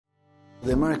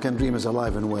The American dream is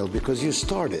alive and well because you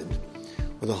started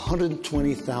with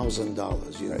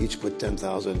 $120,000. You each put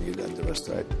 $10,000, you got the rest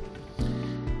of it.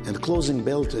 And closing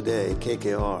bell today,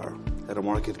 KKR had a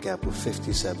market cap of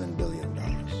 $57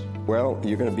 billion. Well,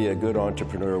 you're going to be a good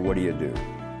entrepreneur. What do? You're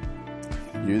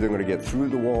either going to get through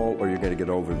the wall or you're going to get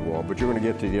over the wall, but you're going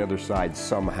to get to the other side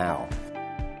somehow.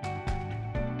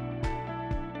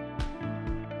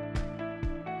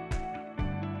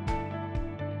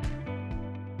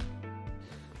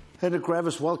 Henry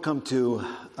Kravis, welcome to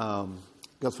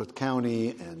Guilford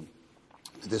County and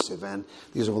this event.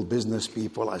 These are all business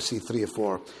people. I see 3 or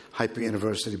 4 Hyper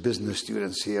University business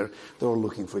students here. They're all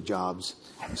looking for jobs.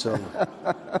 So,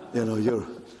 you know,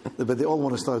 but they all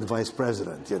want to start vice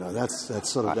president. You know, that's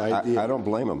sort of the idea. I don't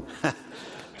blame them.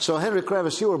 So, Henry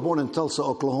Kravis, you were born in Tulsa,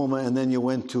 Oklahoma, and then you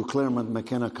went to Claremont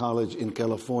McKenna College in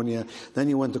California. Then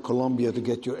you went to Columbia to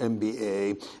get your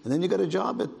MBA. And then you got a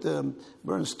job at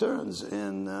Bear Stearns.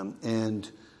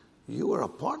 And you were a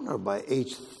partner by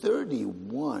age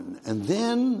 31. And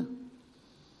then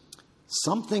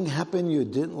something happened you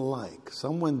didn't like.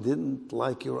 Someone didn't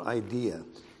like your idea.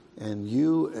 And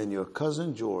you and your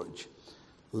cousin George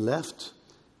left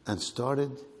and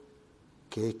started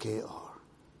KKR.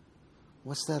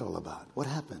 What's that all about? What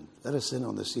happened? Let us in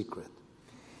on the secret.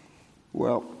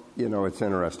 Well, you know, it's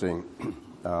interesting.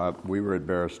 We were at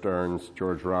Bear Stearns.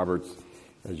 George Roberts,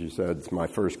 as you said, is my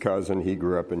first cousin. He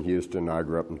grew up in Houston. I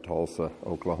grew up in Tulsa,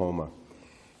 Oklahoma.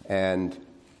 And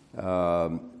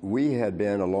we had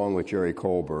been, along with Jerry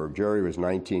Kohlberg. Jerry was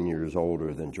 19 years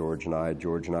older than George and I.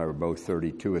 George and I were both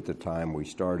 32 at the time we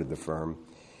started the firm.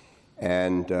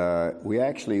 And we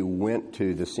actually went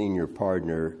to the senior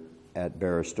partner at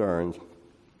Bear Stearns,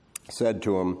 said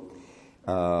to him,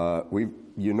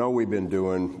 we've been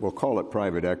doing, we'll call it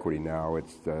private equity now.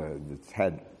 It's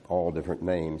had all different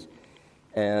names.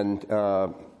 And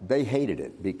they hated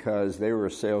it because they were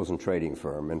a sales and trading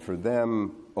firm. And for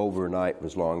them, overnight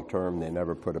was long term. They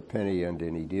never put a penny into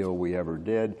any deal we ever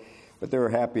did. But they were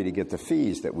happy to get the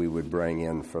fees that we would bring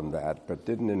in from that, but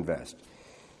didn't invest.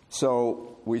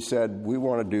 So we said, we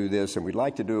want to do this, and we'd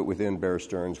like to do it within Bear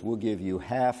Stearns. We'll give you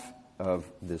half of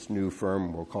this new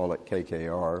firm, we'll call it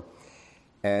KKR,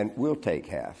 and we'll take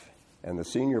half. And the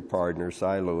senior partner,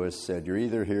 Cy Lewis, said, you're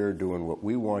either here doing what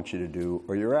we want you to do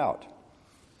or you're out.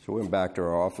 So we went back to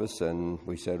our office and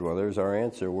we said, well, there's our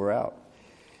answer, we're out.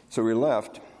 So we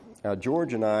left.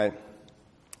 George and I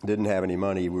didn't have any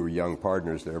money. We were young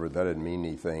partners there, but that didn't mean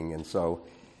anything. And so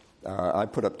I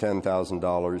put up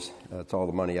 $10,000. That's all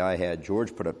the money I had.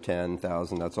 George put up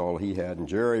 $10,000. That's all he had. And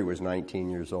Jerry was 19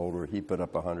 years older. He put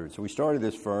up $100,000. So we started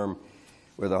this firm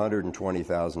with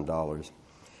 $120,000.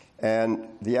 And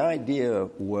the idea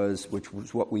was, which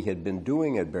was what we had been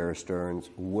doing at Bear Stearns,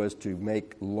 was to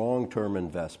make long-term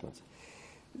investments.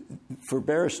 For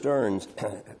Bear Stearns,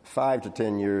 5 to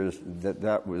 10 years,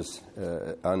 that was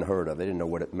unheard of. They didn't know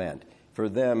what it meant. For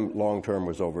them, long-term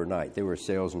was overnight. They were a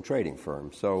sales and trading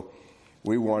firm. So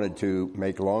we wanted to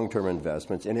make long-term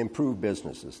investments and improve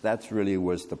businesses. That's really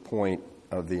was the point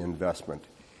of the investment.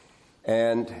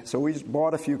 And so we just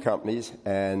bought a few companies,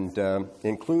 and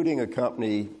including a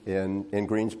company in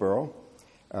Greensboro.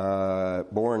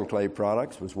 Boron Clay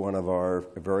Products was one of our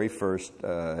very first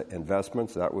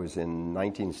investments. That was in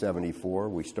 1974.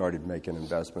 We started making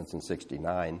investments in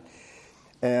 69.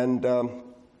 And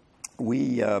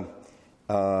we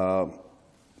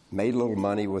made a little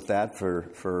money with that for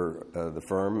the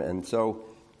firm. And so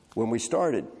when we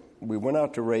started, we went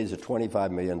out to raise a $25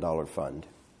 million fund.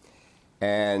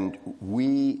 And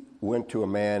we went to a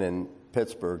man in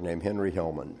Pittsburgh named Henry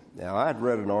Hillman. Now, I had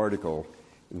read an article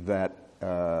that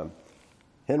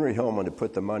Henry Hillman had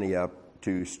put the money up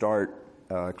to start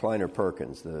Kleiner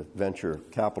Perkins, the venture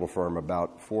capital firm,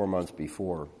 about 4 months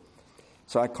before.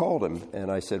 So I called him, and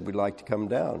I said, we'd like to come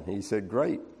down. He said,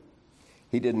 great.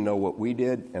 He didn't know what we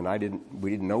did, and we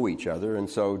didn't know each other. And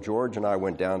so George and I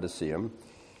went down to see him.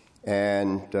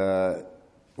 And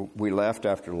we left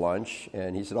after lunch,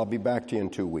 and he said, I'll be back to you in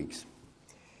 2 weeks.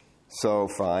 So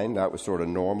fine, that was sort of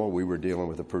normal. We were dealing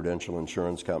with a Prudential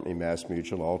insurance company, Mass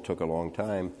Mutual, all took a long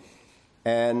time.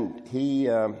 And he,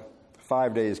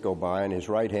 5 days go by, and his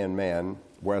right-hand man,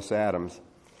 Wes Adams,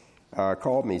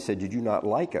 called me. He said, did you not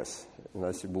like us? And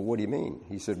I said, well, what do you mean?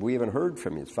 He said, we haven't heard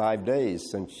from you. It's 5 days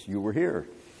since you were here.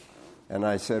 And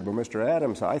I said, well, Mr.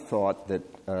 Adams, I thought that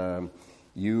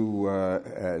you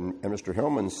and Mr.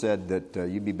 Hillman said that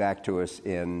you'd be back to us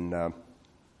in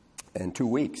 2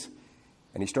 weeks.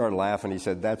 And he started laughing. He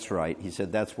said, that's right. He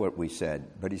said, that's what we said.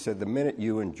 But he said, the minute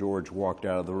you and George walked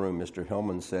out of the room, Mr.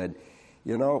 Hillman said,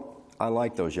 you know, I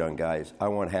like those young guys. I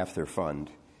want half their fund.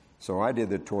 So I did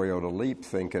the Toyota Leap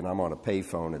thinking I'm on a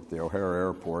payphone at the O'Hare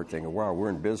Airport thinking, wow, we're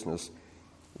in business.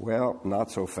 Well, not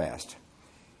so fast.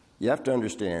 You have to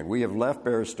understand, we have left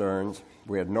Bear Stearns.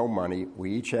 We had no money.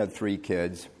 We each had 3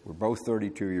 kids. We're both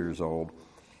 32 years old.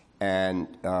 And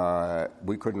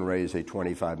we couldn't raise a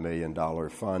 $25 million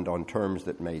fund on terms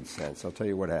that made sense. I'll tell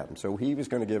you what happened. So he was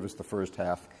going to give us the first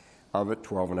half of it,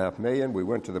 $12.5 million. We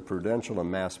went to the Prudential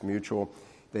and Mass Mutual.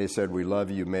 They said, we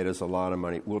love you. You made us a lot of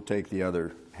money. We'll take the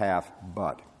other half,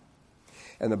 but.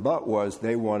 And the but was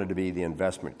they wanted to be the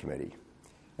investment committee.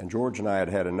 And George and I had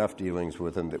had enough dealings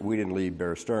with them that we didn't leave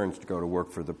Bear Stearns to go to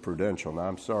work for the Prudential. Now,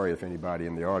 I'm sorry if anybody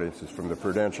in the audience is from the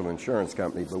Prudential Insurance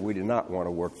Company, but we did not want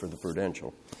to work for the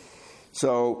Prudential.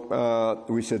 So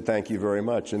we said, thank you very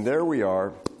much. And there we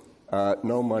are,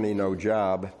 no money, no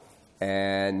job,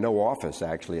 and no office,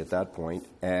 actually, at that point.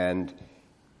 And,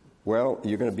 well,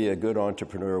 you're going to be a good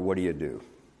entrepreneur. What do?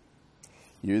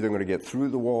 You're either going to get through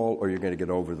the wall or you're going to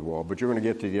get over the wall, but you're going to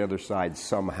get to the other side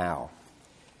somehow.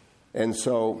 And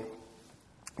so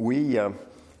we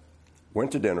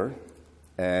went to dinner,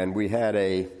 and we had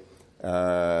a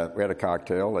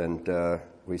cocktail, and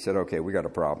we said, okay, we got a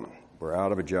problem. We're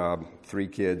out of a job, 3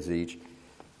 kids each.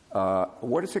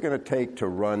 What is it going to take to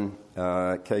run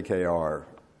KKR?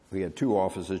 We had 2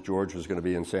 offices. George was going to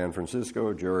be in San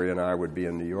Francisco. Jerry and I would be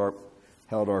in New York.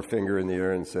 Held our finger in the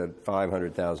air and said,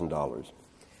 $500,000.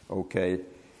 Okay,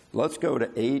 let's go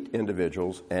to 8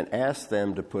 individuals and ask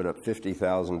them to put up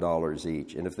 $50,000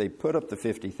 each. And if they put up the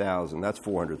 $50,000, that's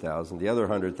 $400,000. The other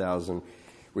 $100,000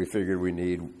 we figured we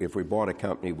need, if we bought a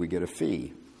company, we get a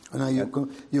fee. Now,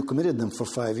 you committed them for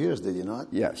 5 years, did you not?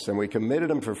 Yes, and we committed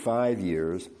them for 5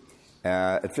 years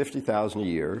at $50,000 a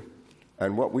year.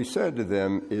 And what we said to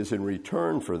them is, in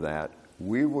return for that,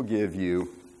 we will give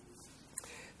you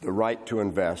the right to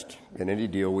invest in any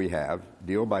deal we have,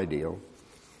 deal by deal.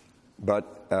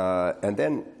 But and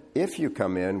then if you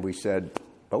come in, we said,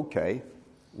 okay,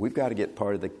 we've got to get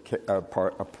part of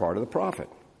the profit.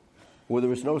 Well, there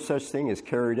was no such thing as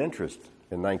carried interest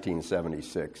in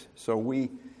 1976. So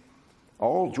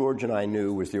all George and I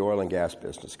knew was the oil and gas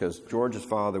business, because George's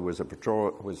father was an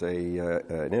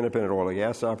independent oil and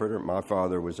gas operator. My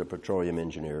father was a petroleum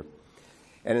engineer.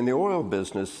 And in the oil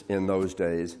business in those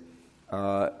days,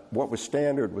 what was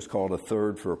standard was called a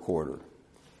third for a quarter.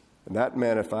 And that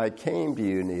meant if I came to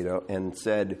you, Nito, and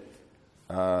said,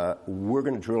 we're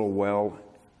going to drill a well,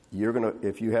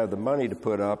 if you have the money to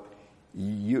put up,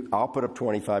 I'll put up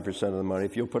 25% of the money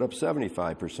if you'll put up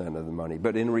 75% of the money.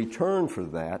 But in return for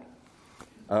that,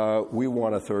 we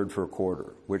want a third for a quarter,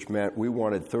 which meant we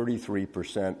wanted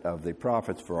 33% of the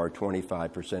profits for our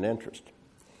 25% interest.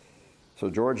 So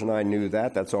George and I knew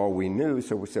that. That's all we knew.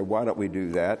 So we said, why don't we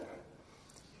do that?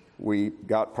 We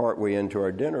got partway into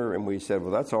our dinner, and we said,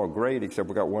 well, that's all great, except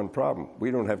we got one problem. We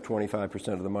don't have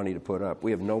 25% of the money to put up. We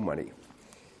have no money.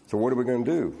 So what are we going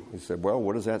to do? We said, well,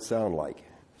 what does that sound like?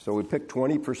 So we picked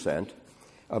 20%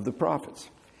 of the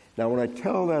profits. Now, when I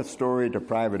tell that story to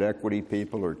private equity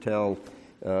people or tell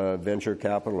venture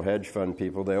capital hedge fund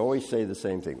people, they always say the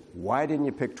same thing. Why didn't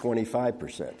you pick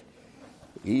 25%?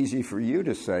 Easy for you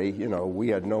to say, we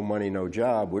had no money, no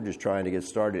job. We're just trying to get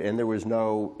started. And there was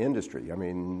no industry. I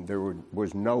mean, there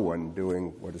was no one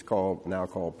doing what is now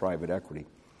called private equity.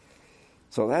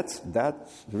 So that's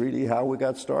really how we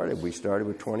got started. We started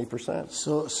with 20%.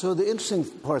 So the interesting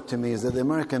part to me is that the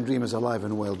American dream is alive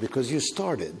and well, because you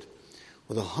started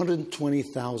with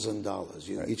 $120,000.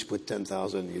 You each put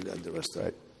 $10,000, you got the rest of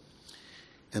it.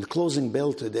 And closing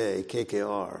bell today,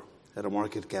 KKR had a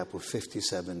market cap of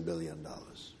 $57 billion.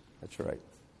 That's right.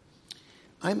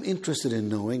 I'm interested in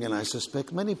knowing, and I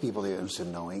suspect many people here are interested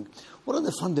in knowing, what are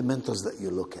the fundamentals that you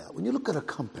look at? When you look at a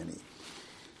company,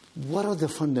 what are the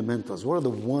fundamentals? What are the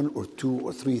 1 or 2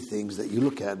 or 3 things that you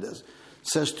look at that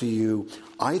says to you,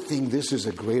 I think this is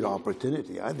a great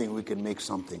opportunity. I think we can make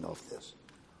something of this.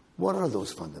 What are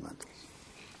those fundamentals?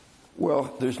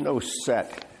 Well, there's no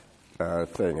set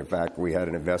thing. In fact, we had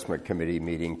an investment committee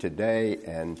meeting today,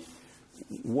 and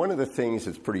one of the things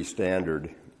that's pretty standard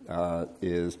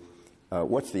is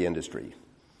what's the industry?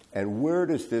 And where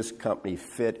does this company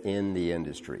fit in the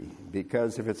industry?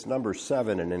 Because if it's number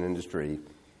 7 in an industry,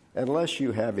 unless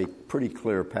you have a pretty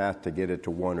clear path to get it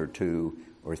to 1 or 2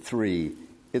 or 3,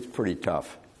 it's pretty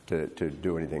tough to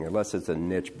do anything, unless it's a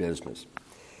niche business.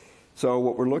 So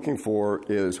what we're looking for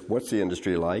is, what's the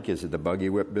industry like? Is it the buggy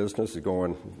whip business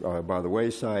going by the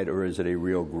wayside, or is it a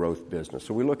real growth business?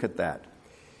 So we look at that.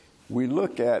 We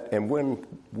look at, and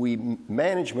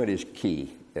management is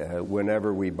key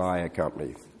whenever we buy a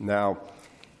company. Now,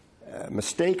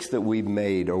 mistakes that we've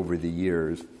made over the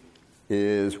years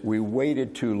is we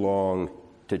waited too long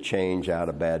to change out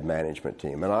a bad management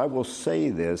team. And I will say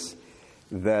this,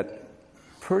 that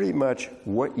pretty much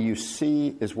what you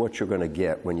see is what you're going to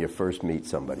get when you first meet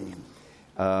somebody.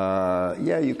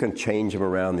 Yeah, you can change them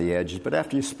around the edges, but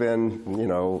after you spend,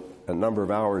 a number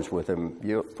of hours with them,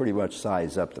 you pretty much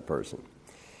size up the person.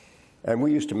 And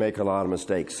we used to make a lot of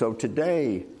mistakes. So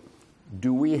today,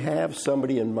 do we have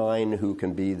somebody in mind who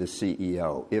can be the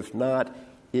CEO? If not,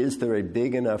 is there a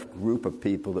big enough group of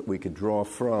people that we could draw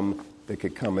from that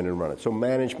could come in and run it? So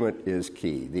management is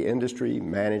key. The industry,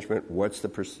 management,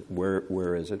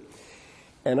 where is it?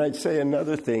 And I'd say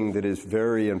another thing that is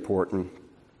very important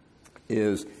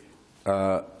is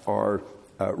our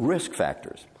risk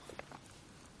factors.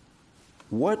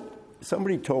 What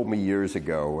somebody told me years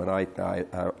ago, and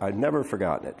I've never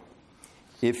forgotten it.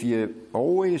 If you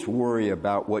always worry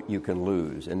about what you can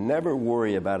lose and never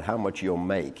worry about how much you'll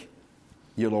make,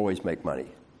 you'll always make money.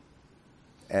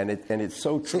 And it's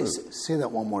so true. Say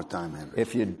that one more time, Henry.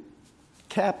 If you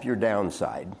cap your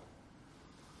downside,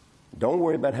 don't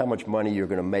worry about how much money you're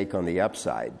going to make on the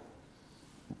upside,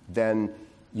 then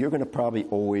you're going to probably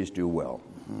always do well.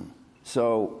 Mm-hmm.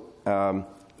 So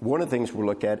one of the things we'll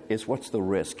look at is what's the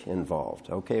risk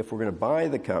involved. Okay, if we're going to buy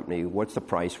the company, what's the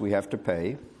price we have to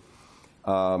pay?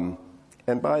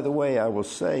 And by the way, I will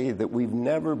say that we've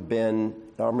never been,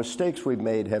 our mistakes we've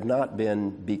made have not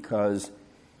been because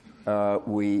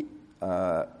we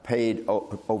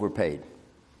overpaid.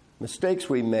 Mistakes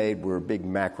we made were big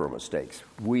macro mistakes.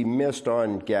 We missed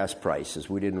on gas prices.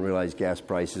 We didn't realize gas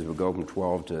prices would go from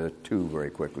 12 to 2 very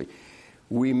quickly.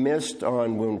 We missed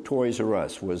on when Toys R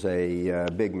Us was a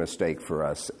big mistake for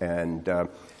us. And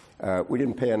we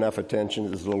didn't pay enough attention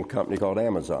to this little company called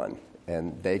Amazon.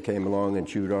 And they came along and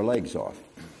chewed our legs off.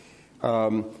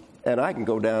 And I can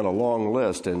go down a long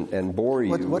list and bore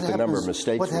you with the number of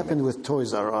mistakes. What happened with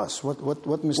Toys R Us?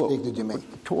 What mistake did you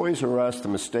make? Toys R Us, the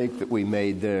mistake that we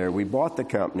made there, we bought the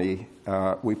company,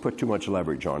 we put too much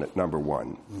leverage on it, number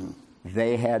one. Mm.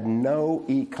 They had no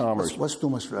e-commerce. What's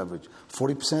too much leverage?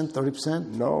 40%,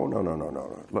 30%? No.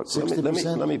 Look,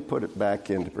 60%? Let me put it back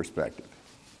into perspective.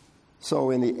 So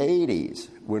in the 80s,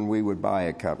 when we would buy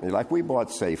a company, like we bought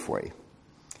Safeway,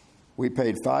 we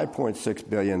paid $5.6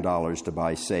 billion to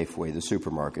buy Safeway, the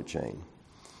supermarket chain.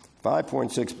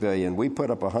 $5.6 billion. We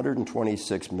put up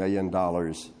 $126 million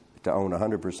to own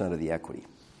 100% of the equity.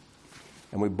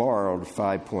 And we borrowed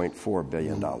 $5.4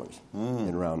 billion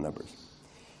in round numbers.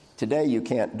 Today, you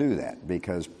can't do that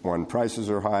because, one, prices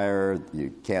are higher.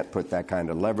 You can't put that kind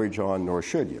of leverage on, nor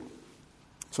should you.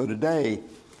 So today,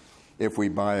 if we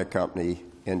buy a company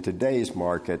in today's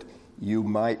market, you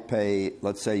might pay,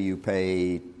 let's say you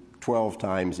pay 12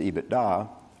 times EBITDA,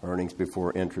 earnings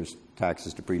before interest,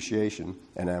 taxes, depreciation,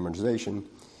 and amortization.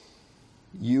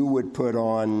 You would put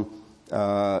on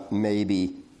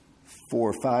maybe 4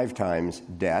 or 5 times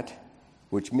debt,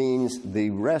 which means the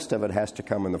rest of it has to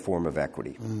come in the form of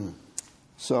equity. Mm.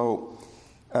 So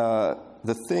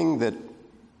the thing that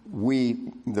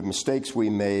the mistakes we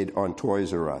made on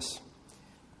Toys R Us,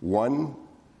 one,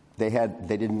 they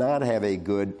did not have a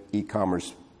good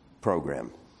e-commerce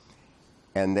program.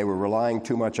 And they were relying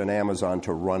too much on Amazon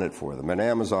to run it for them. And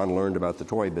Amazon learned about the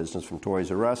toy business from Toys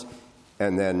R Us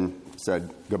and then said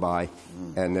goodbye.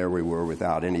 And there we were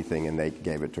without anything, and they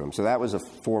gave it to them. So that was a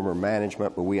former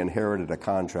management, but we inherited a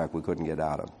contract we couldn't get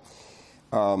out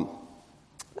of.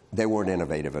 They weren't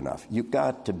innovative enough. You've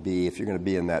got to be, if you're going to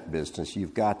be in that business,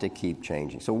 you've got to keep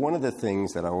changing. So one of the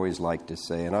things that I always like to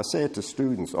say, and I say it to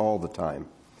students all the time,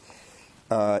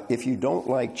 if you don't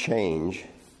like change,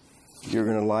 you're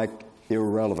going to like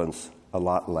irrelevance a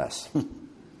lot less.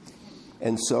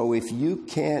 And so if you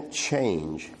can't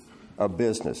change a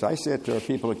business, I say it to our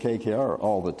people at KKR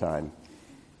all the time,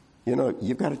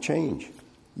 you've got to change.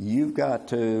 You've got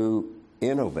to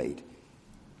innovate.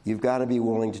 You've got to be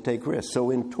willing to take risks. So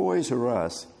in Toys R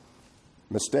Us,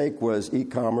 mistake was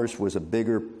e-commerce was a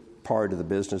bigger part of the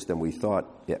business than we thought.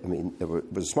 It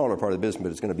was a smaller part of the business,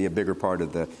 but it's going to be a bigger part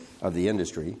of the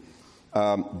industry.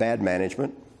 Bad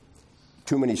management,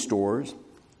 too many stores,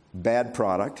 bad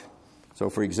product. So,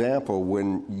 for example,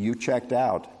 when you checked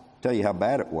out, tell you how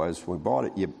bad it was. When we bought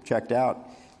it, you checked out,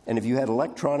 and if you had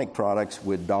electronic products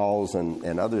with dolls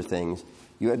and other things,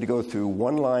 you had to go through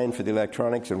one line for the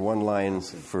electronics and one line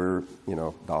for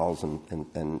dolls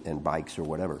and bikes or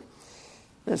whatever.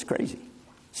 That's crazy.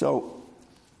 So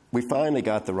we finally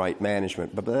got the right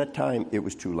management, but by that time it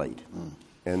was too late.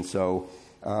 And so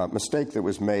a mistake that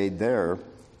was made there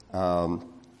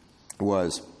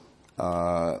was,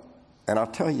 and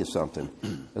I'll tell you something,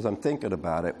 as I'm thinking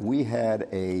about it, we had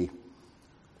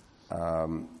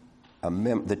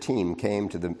the team came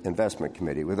to the investment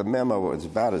committee with a memo that was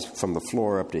about as from the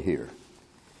floor up to here.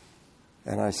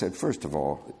 And I said, first of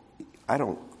all,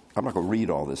 I'm not going to read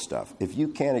all this stuff. If you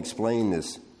can't explain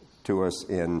this to us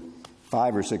in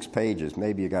 5 or 6 pages,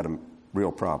 maybe you got a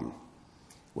real problem.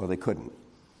 Well, they couldn't.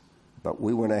 But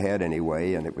we went ahead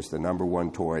anyway, and it was the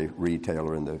 #1 toy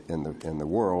retailer in the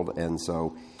world, and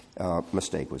so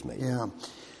mistake was made. Yeah.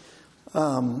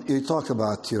 You talk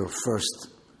about your first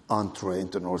entree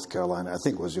into North Carolina. I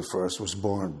think it was your first, was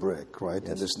Barn Brick, right,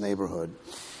 in this neighborhood.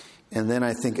 And then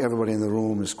I think everybody in the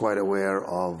room is quite aware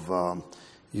of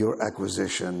your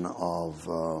acquisition of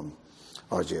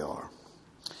RJR.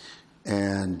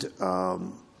 And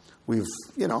we've,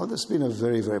 this has been a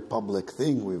very, very public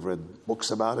thing. We've read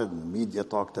books about it, and the media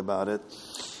talked about it.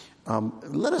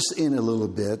 Let us in a little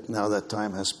bit, now that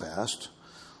time has passed.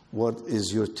 What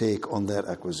is your take on that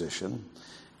acquisition?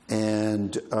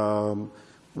 And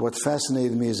what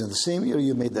fascinated me is in the same year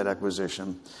you made that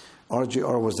acquisition,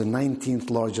 RJR was the 19th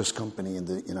largest company in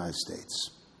the United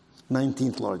States.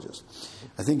 19th largest.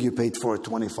 I think you paid for it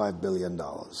 $25 billion.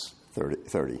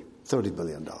 30. $30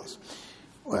 billion.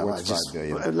 Well, What's $5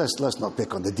 billion? Let's not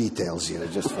pick on the details here.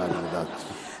 Just find it out.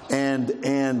 And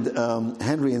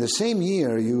Henry, in the same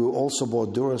year, you also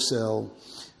bought Duracell,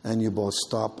 and you bought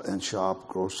Stop and Shop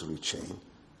grocery chain.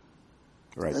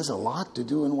 Right. There's a lot to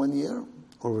do in 1 year,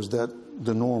 or was that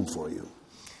the norm for you?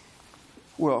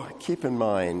 Well, keep in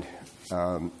mind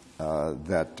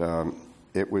that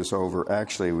it was over.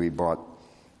 Actually, we bought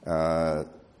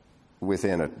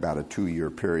within about a 2-year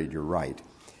period. You're right.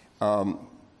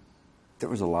 There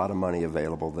was a lot of money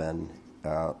available then.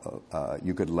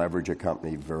 You could leverage a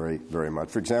company very, very much.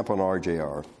 For example, in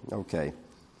RJR, okay,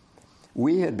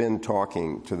 we had been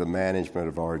talking to the management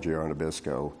of RJR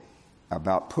Nabisco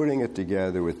about putting it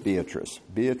together with Beatrice.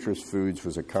 Beatrice Foods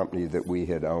was a company that we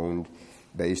had owned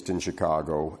based in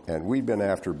Chicago, and we'd been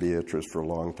after Beatrice for a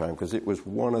long time because it was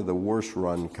one of the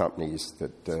worst-run companies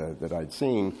that I'd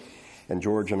seen. And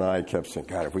George and I kept saying,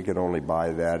 God, if we could only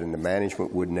buy that, and the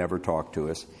management would never talk to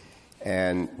us.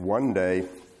 And one day,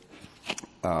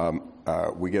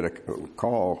 we get a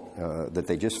call that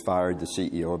they just fired the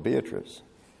CEO of Beatrice.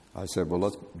 I said, well,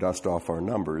 let's dust off our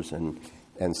numbers and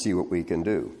see what we can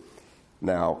do.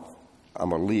 Now, I'm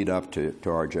going to lead up to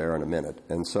RJR in a minute.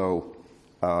 And so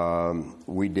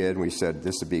we did. We said,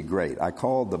 this would be great. I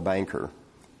called the banker,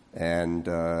 and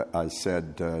I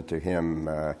said to him,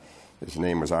 his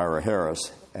name was Ira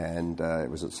Harris, and it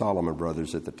was at Solomon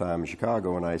Brothers at the time in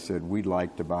Chicago, and I said, we'd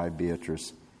like to buy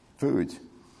Beatrice Foods.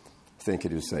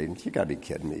 Thinking to say, you got to be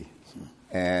kidding me.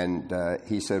 And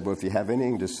he said, well, if you have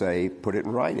anything to say, put it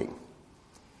in writing.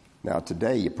 Now,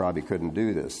 today, you probably couldn't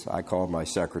do this. I called my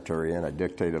secretary in. I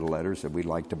dictated a letter, said, we'd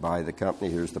like to buy the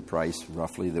company. Here's the price,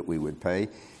 roughly, that we would pay.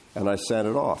 And I sent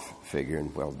it off,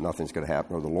 figuring, well, nothing's going to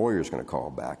happen, or the lawyer's going to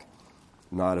call back.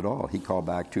 Not at all. He called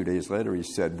back 2 days later. He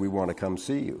said, we want to come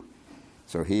see you.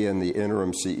 So he and the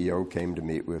interim CEO came to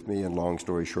meet with me, and long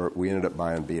story short, we ended up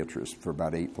buying Beatrice for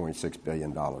about $8.6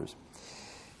 billion.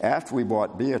 After we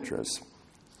bought Beatrice,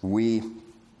 we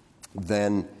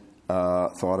then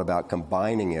thought about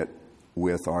combining it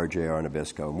with RJR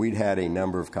Nabisco. And we'd had a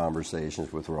number of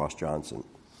conversations with Ross Johnson.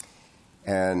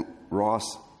 And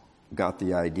Ross got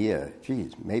the idea,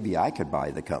 geez, maybe I could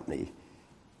buy the company.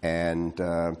 And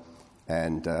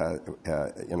Henry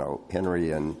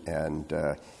and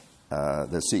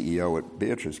the CEO at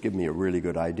Beatrice give me a really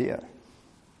good idea.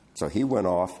 So he went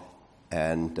off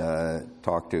and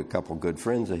talked to a couple good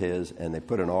friends of his, and they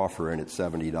put an offer in at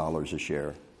 $70 a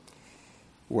share.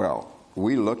 Well,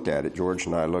 we looked at it, George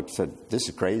and I looked and said, this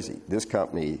is crazy. This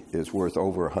company is worth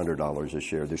over $100 a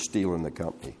share. They're stealing the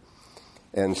company.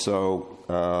 And so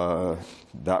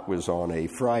that was on a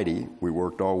Friday. We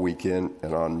worked all weekend,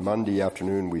 and on Monday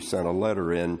afternoon we sent a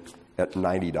letter in at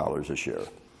 $90 a share.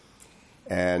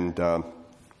 And,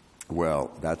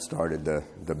 well, that started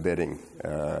the bidding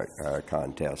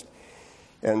contest.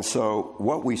 And so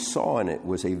what we saw in it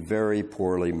was a very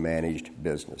poorly managed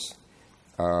business.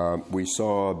 We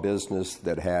saw a business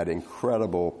that had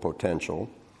incredible potential.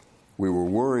 We were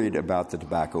worried about the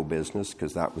tobacco business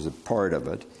because that was a part of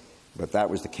it, but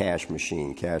that was the cash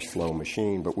flow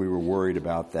machine. But we were worried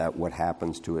about that, what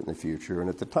happens to it in the future. And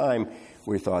at the time,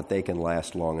 we thought they can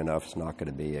last long enough. It's not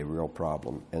going to be a real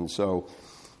problem. And so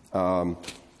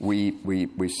we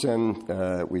send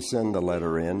the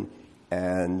letter in.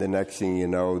 And the next thing you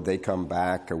know, they come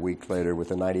back a week later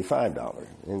with a $95.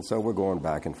 And so we're going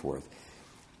back and forth.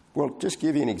 Well, just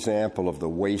give you an example of the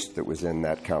waste that was in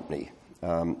that company.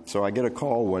 So I get a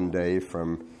call one day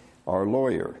from our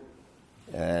lawyer,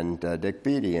 and Dick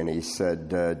Beatty, and he said,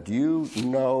 do you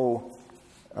know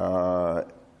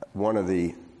one of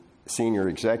the senior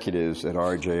executives at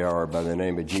RJR by the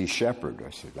name of G. Shepard.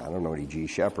 I said, I don't know any G.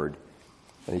 Shepard.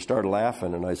 And he started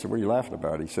laughing, and I said, what are you laughing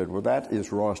about? He said, well, that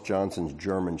is Ross Johnson's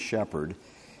German Shepherd,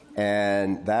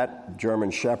 and that German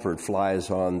Shepherd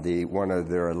flies on one of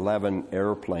their 11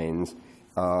 airplanes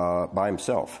by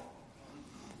himself.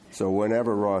 So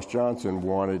whenever Ross Johnson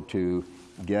wanted to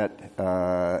get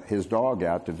his dog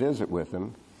out to visit with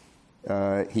him,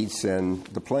 he'd send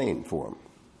the plane for him.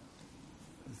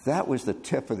 That was the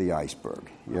tip of the iceberg,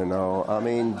 you know. I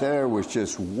mean, there was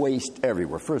just waste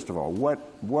everywhere. First of all,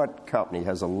 what company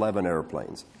has 11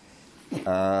 airplanes? They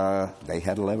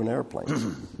had 11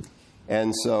 airplanes.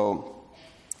 And so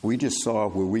we just saw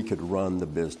where we could run the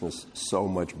business so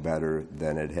much better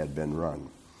than it had been run.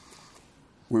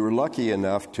 We were lucky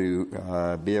enough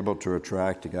to be able to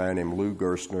attract a guy named Lou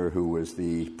Gerstner, who was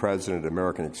the president of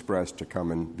American Express, to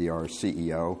come and be our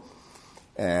CEO.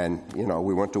 And, you know,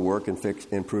 we went to work and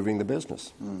improving the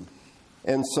business.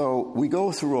 And so we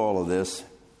go through all of this,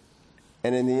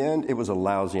 and in the end, it was a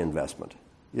lousy investment.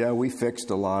 Yeah, we fixed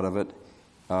a lot of it.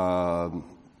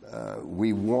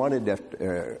 We wanted,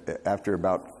 after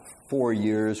about 4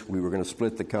 years, we were going to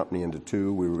split the company into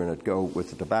two. We were going to go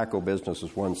with the tobacco business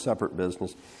as one separate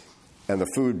business, and the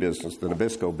food business, the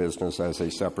Nabisco business, as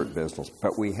a separate business.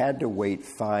 But we had to wait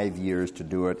 5 years to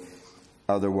do it.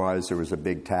 Otherwise, there was a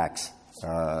big tax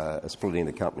splitting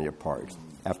the company apart.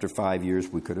 After 5 years,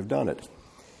 we could have done it.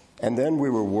 And then we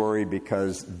were worried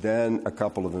because then a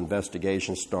couple of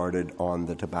investigations started on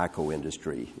the tobacco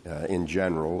industry in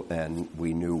general, and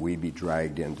we knew we'd be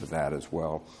dragged into that as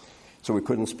well. So we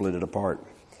couldn't split it apart.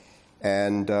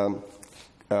 And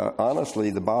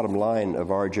honestly, the bottom line of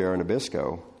RJR and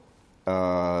Nabisco,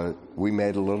 we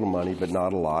made a little money, but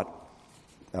not a lot.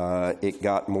 It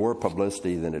got more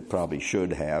publicity than it probably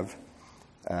should have.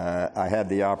 I had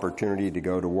the opportunity to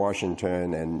go to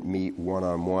Washington and meet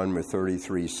one-on-one with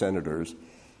 33 senators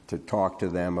to talk to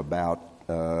them about,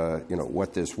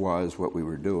 what this was, what we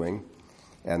were doing,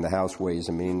 and the House Ways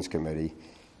and Means Committee.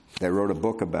 They wrote a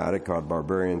book about it called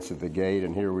Barbarians at the Gate,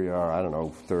 and here we are,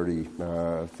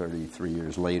 33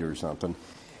 years later or something.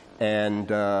 And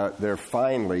we're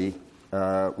finally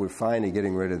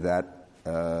getting rid of that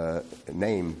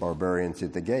name, Barbarians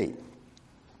at the Gate.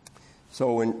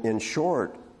 So in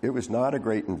short, it was not a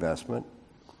great investment.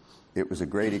 It was a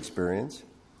great experience.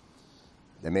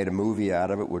 They made a movie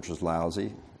out of it, which was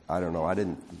lousy. I don't know.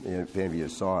 If any of you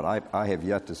saw it, I have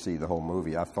yet to see the whole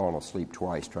movie. I've fallen asleep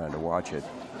twice trying to watch it.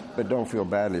 But don't feel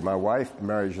badly. My wife,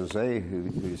 Mary Jose,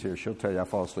 who's here, she'll tell you I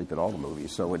fall asleep at all the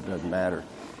movies, so it doesn't matter.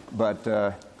 But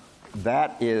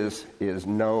that is it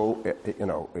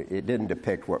didn't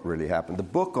depict what really happened. The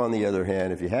book, on the other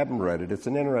hand, if you haven't read it, it's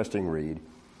an interesting read.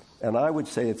 And I would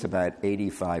say it's about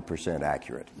 85%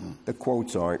 accurate. The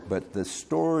quotes aren't, but the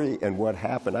story and what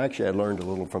happened, actually I learned a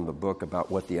little from the book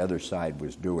about what the other side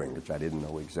was doing, which I didn't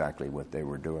know exactly what they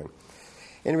were doing.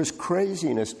 And it was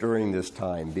craziness during this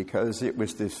time because it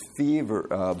was this fever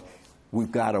of,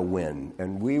 we've got to win.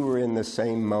 And we were in the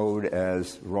same mode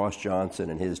as Ross Johnson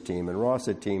and his team. And Ross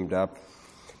had teamed up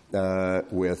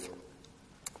with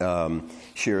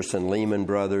Shearson Lehman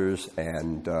Brothers,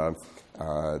 and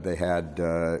they had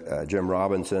Jim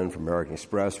Robinson from American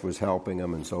Express was helping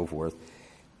them and so forth.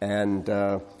 And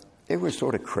it was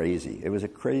sort of crazy. It was a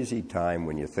crazy time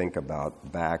when you think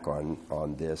about back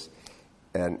on this.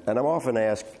 And I'm often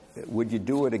asked, would you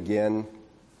do it again?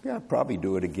 Yeah, I'd probably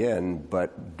do it again,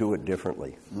 but do it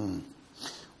differently.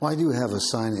 Why do you have a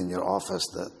sign in your office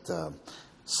that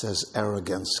says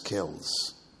arrogance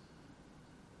kills?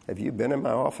 Have you been in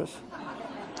my office?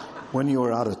 When you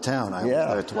were out of town, I went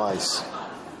there twice.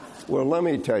 Well, let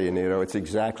me tell you, Nito, it's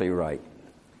exactly right.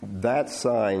 That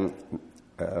sign,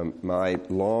 my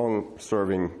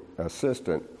long-serving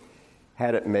assistant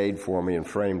had it made for me and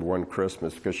framed one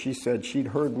Christmas because she said she'd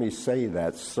heard me say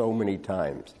that so many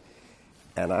times.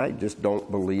 And I just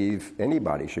don't believe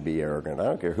anybody should be arrogant. I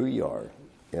don't care who you are.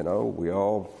 You know, we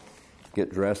all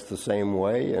get dressed the same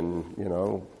way and,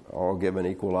 all given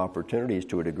equal opportunities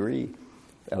to a degree.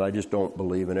 And I just don't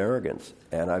believe in arrogance.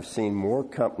 And I've seen more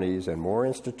companies and more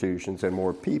institutions and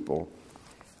more people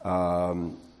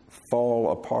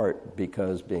fall apart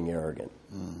because being arrogant.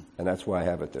 And that's why I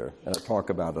have it there. And I talk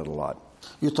about it a lot.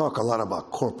 You talk a lot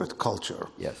about corporate culture.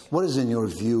 Yes. What is, in your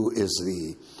view, is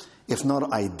the, if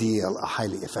not ideal, a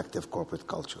highly effective corporate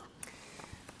culture?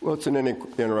 Well, it's an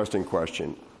interesting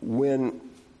question. When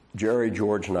Jerry,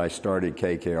 George, and I started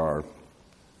KKR,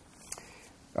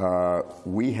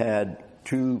 we had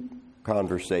two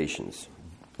conversations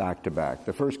back to back.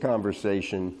 The first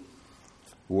conversation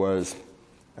was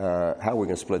how we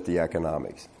can split the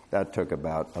economics. That took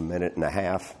about a minute and a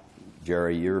half.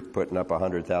 Jerry, you're putting up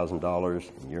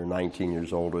 $100,000. You're 19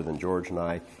 years older than George and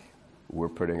I. We're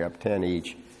putting up 10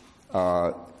 each.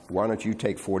 Why don't you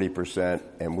take 40%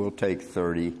 and we'll take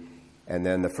 30, and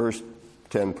then the first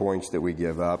 10 points that we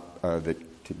give up, that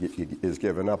is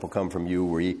given up, will come from you.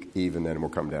 We're even, then we'll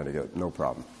come down together. No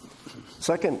problem.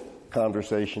 Second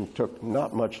conversation took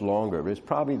not much longer. It was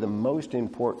probably the most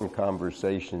important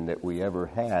conversation that we ever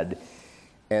had,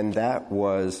 and that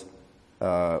was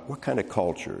what kind of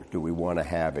culture do we want to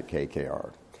have at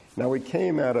KKR? Now, we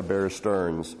came out of Bear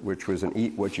Stearns, which was an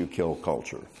eat what you kill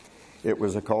culture. It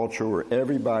was a culture where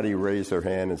everybody raised their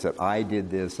hand and said, I did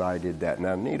this, I did that.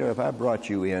 Now, Nita, if I brought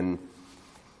you in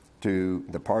to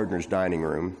the partners' dining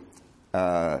room,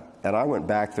 and I went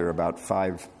back there about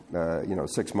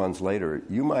 6 months later,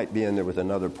 you might be in there with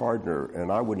another partner,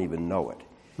 and I wouldn't even know it,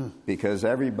 because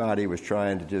everybody was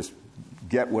trying to just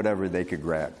get whatever they could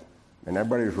grab. And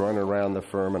everybody was running around the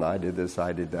firm, and I did this,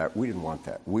 I did that. We didn't want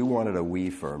that. We wanted a we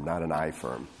firm, not an I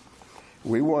firm.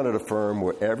 We wanted a firm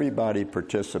where everybody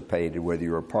participated, whether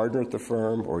you were a partner at the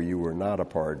firm or you were not a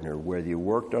partner, whether you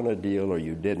worked on a deal or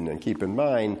you didn't. And keep in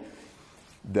mind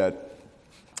that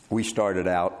we started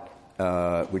out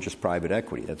with just private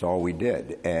equity. That's all we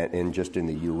did, and just in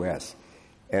the U.S.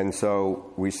 And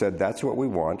so we said, that's what we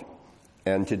want.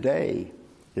 And today,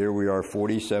 here we are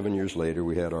 47 years later.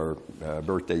 We had our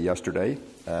birthday yesterday,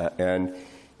 and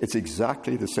it's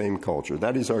exactly the same culture.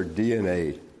 That is our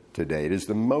DNA today. It is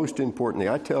the most important thing.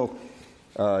 I tell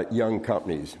young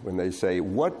companies when they say,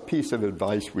 what piece of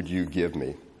advice would you give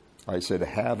me? I said,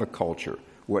 have a culture.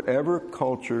 Whatever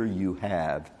culture you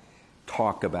have,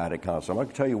 talk about it constantly. I'm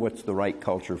not going to tell you what's the right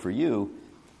culture for you,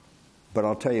 but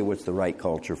I'll tell you what's the right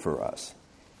culture for us.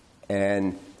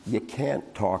 And you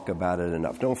can't talk about it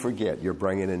enough. Don't forget, you're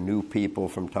bringing in new people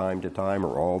from time to time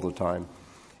or all the time.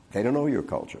 They don't know your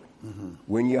culture. Mm-hmm.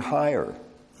 When you hire,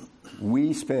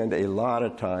 we spend a lot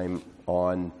of time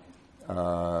on,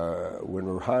 when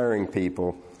we're hiring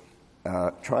people,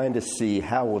 trying to see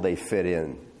how will they fit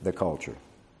in the culture.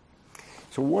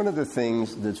 So one of the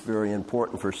things that's very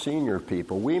important for senior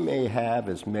people, we may have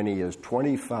as many as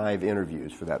 25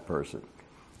 interviews for that person.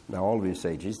 Now all of you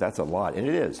say, geez, that's a lot, and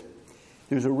it is.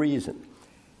 There's a reason.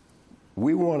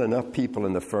 We want enough people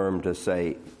in the firm to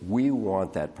say, we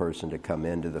want that person to come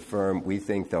into the firm. We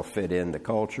think they'll fit in the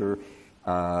culture.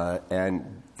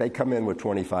 And they come in with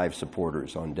 25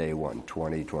 supporters on day one,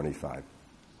 20, 25.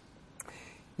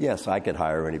 Yes, I could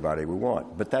hire anybody we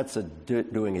want, but that's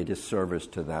doing a disservice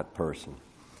to that person.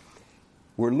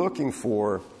 We're looking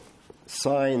for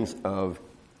signs of,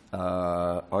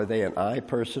 are they an I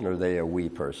person or are they a we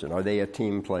person? Are they a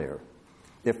team player?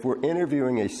 If we're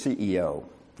interviewing a CEO,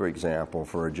 for example,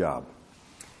 for a job,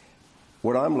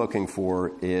 what I'm looking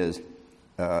for is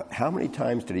how many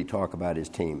times did he talk about his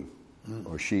team?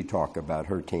 Or she talk about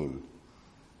her team?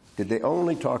 Did they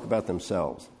only talk about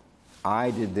themselves? I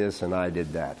did this and I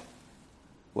did that.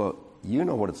 Well, you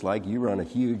know what it's like. You run a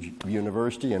huge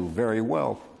university, and very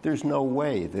well, there's no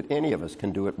way that any of us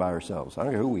can do it by ourselves. I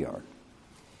don't care who we are.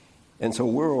 And so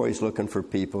we're always looking for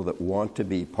people that want to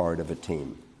be part of a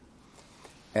team.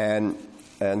 And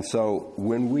so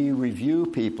when we review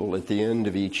people at the end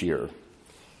of each year,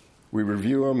 we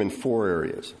review them in 4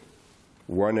 areas.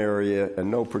 One area,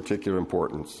 and no particular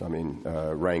importance,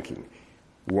 ranking.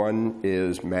 One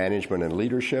is management and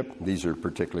leadership. These are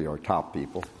particularly our top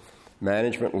people.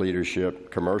 Management,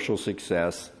 leadership, commercial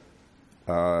success,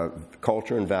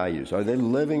 culture and values. Are they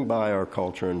living by our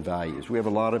culture and values?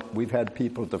 We've had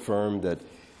people at the firm that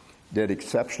did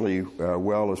exceptionally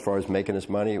well as far as making us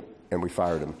money, and we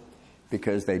fired them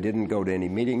because they didn't go to any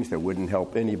meetings, they wouldn't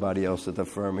help anybody else at the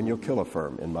firm, and you'll kill a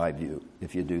firm, in my view,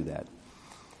 if you do that.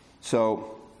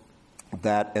 So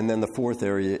that, and then the 4th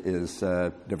area is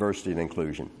diversity and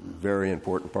inclusion. Very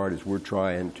important part is we're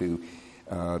trying to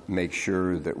make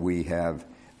sure that we have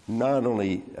not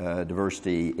only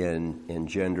diversity in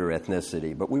gender,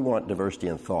 ethnicity, but we want diversity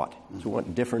in thought. So we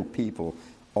want different people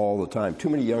all the time. Too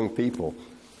many young people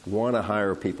want to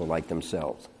hire people like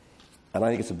themselves. And I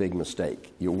think it's a big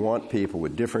mistake. You want people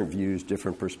with different views,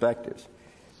 different perspectives.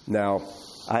 Now,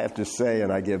 I have to say,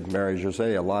 and I give Mary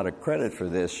Jose a lot of credit for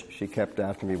this, she kept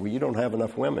asking me, well, you don't have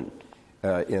enough women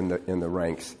in the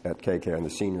ranks at KK, in the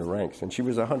senior ranks. And she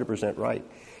was 100% right.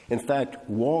 In fact,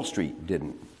 Wall Street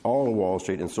didn't. All of Wall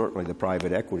Street, and certainly the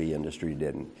private equity industry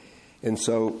didn't. And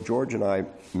so George and I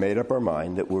made up our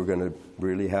mind that we're going to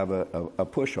really have a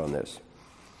push on this.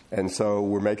 And so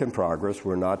we're making progress.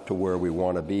 We're not to where we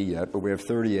want to be yet, but we have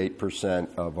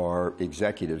 38% of our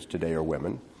executives today are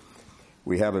women.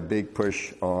 We have a big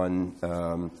push on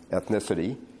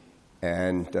ethnicity.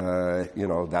 And,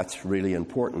 that's really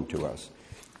important to us.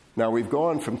 Now, we've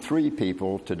gone from 3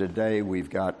 people to today we've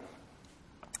got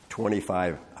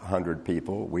 2,500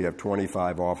 people. We have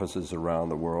 25 offices around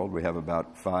the world. We have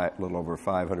about a little over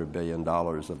 $500 billion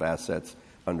of assets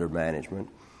under management.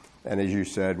 And as you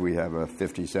said, we have a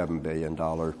 $57 billion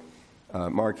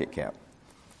market cap.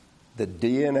 The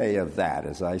DNA of that,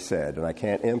 as I said, and I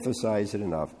can't emphasize it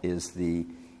enough, is the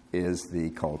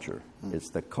culture.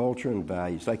 It's the culture and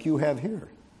values, like you have here.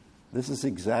 This is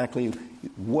exactly,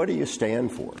 what do you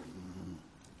stand for?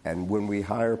 And when we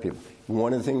hire people,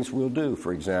 one of the things we'll do,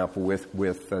 for example,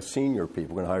 with senior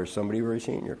people, we're going to hire somebody very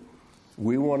senior.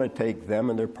 We want to take them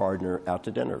and their partner out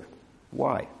to dinner.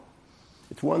 Why?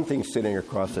 It's one thing sitting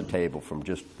across the table from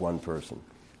just one person.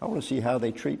 I want to see how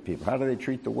they treat people. How do they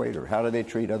treat the waiter? How do they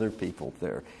treat other people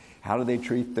there? How do they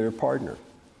treat their partner?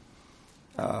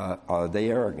 Are they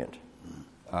arrogant?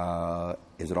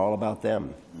 Is it all about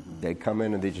them? They come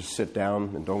in and they just sit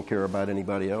down and don't care about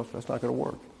anybody else? That's not going to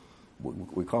work.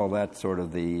 We call that sort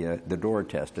of the door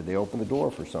test. Did they open the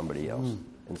door for somebody else?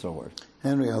 And so forth.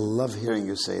 Henry, I love hearing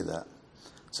you say that.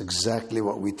 It's exactly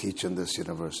what we teach in this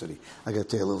university. I got to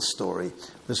tell you a little story.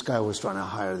 This guy was trying to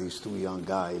hire these 2 young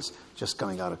guys just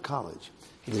coming out of college.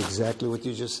 He did exactly what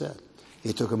you just said.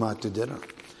 He took them out to dinner.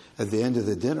 At the end of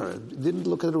the dinner, didn't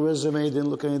look at the resume, didn't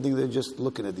look at anything. They're just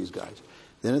looking at these guys.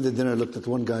 At the end of the dinner, looked at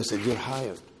one guy, said, "You're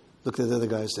hired." Looked at the other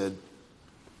guy, said,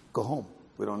 "Go home.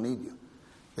 We don't need you."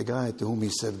 The guy to whom he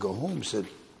said, "Go home," said,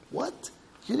 "What?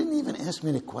 You didn't even ask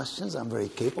me any questions. I'm very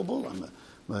capable. I'm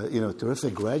a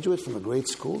terrific graduate from a great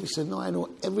school." He said, "No, I know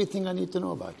everything I need to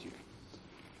know about you.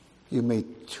 You made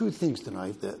 2 things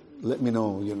tonight that let me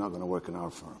know you're not going to work in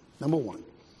our firm. Number 1,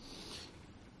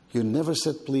 you never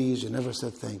said please, you never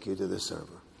said thank you to the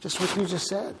server." Just what you just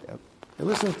said. Yep. And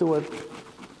listen to what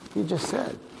you just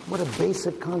said. What a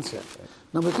basic concept.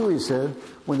 Number 2, he said,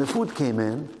 when the food came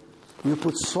in, you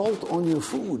put salt on your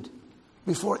food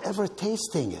before ever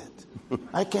tasting it.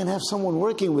 I can't have someone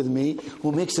working with me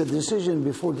who makes a decision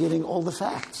before getting all the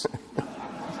facts.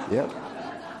 Yep.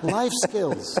 Life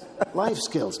skills. Life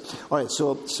skills. All right,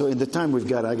 so in the time we've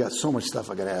got, I got so much stuff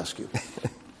I got to ask you.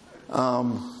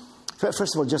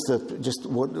 First of all, just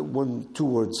one 2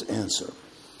 words answer.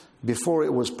 Before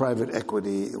it was private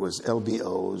equity, it was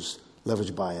LBOs,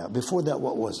 leveraged buyout. Before that,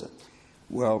 what was it?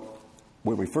 Well,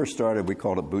 when we first started, we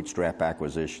called it bootstrap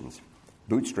acquisitions.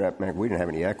 Bootstrap meant we didn't have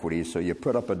any equity, so you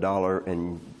put up $1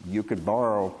 and you could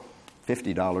borrow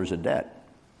 $50 of debt.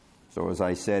 So as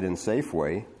I said in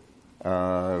Safeway,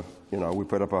 we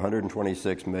put up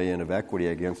 $126 million of equity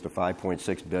against a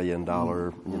 $5.6 billion,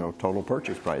 total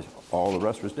purchase price. All the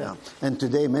rest was debt. Yeah. And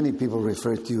today, many people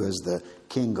refer to you as the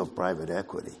king of private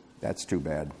equity. That's too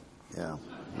bad. Yeah.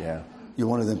 Yeah. You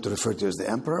wanted them to refer to you as the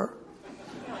emperor?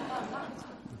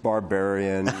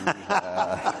 Barbarian.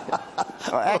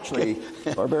 Actually,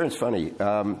 okay. Barbarian's funny.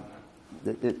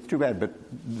 It's too bad, but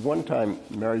one time,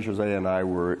 Mary Jose and I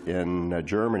were in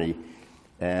Germany,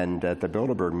 and at the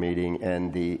Bilderberg meeting,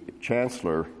 and the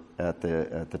chancellor at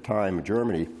the time of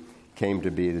Germany came to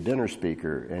be the dinner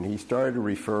speaker, and he started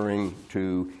referring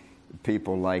to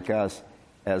people like us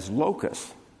as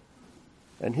locusts.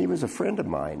 And he was a friend of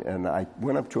mine, and I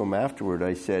went up to him afterward.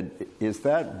 I said, "Is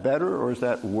that better or is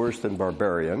that worse than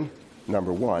barbarian,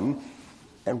 number 1?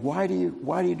 And why do you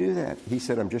do that?" He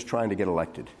said, "I'm just trying to get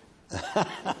elected."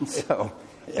 So,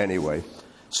 anyway.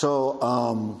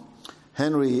 So,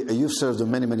 Henry, you've served on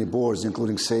many, many boards,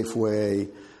 including Safeway,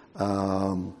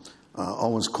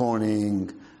 Owens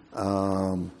Corning,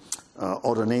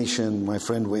 AutoNation, my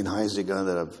friend Wayne Huizinga,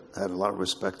 that I've had a lot of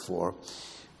respect for.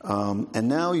 And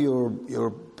now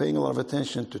you're paying a lot of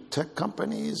attention to tech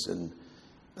companies, and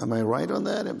am I right on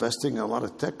that? Investing in a lot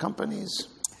of tech companies?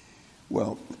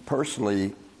 Well,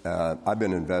 personally, I've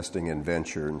been investing in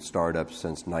venture and startups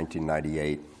since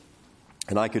 1998,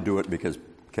 and I could do it because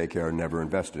KKR never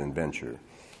invested in venture.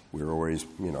 We were always,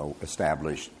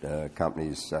 established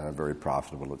companies, very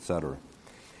profitable, et cetera.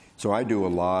 So I do a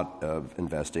lot of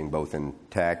investing, both in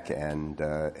tech and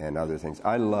other things.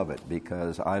 I love it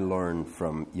because I learn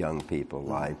from young people.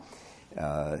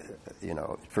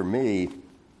 For me,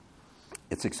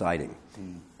 it's exciting,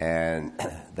 and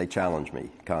they challenge me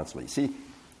constantly. See,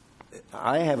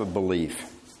 I have a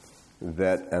belief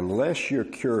that unless you're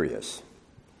curious,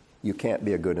 you can't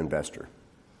be a good investor.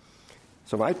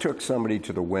 So if I took somebody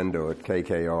to the window at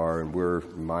KKR,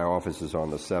 and my office is on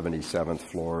the 77th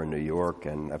floor in New York,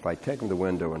 and if I take them to the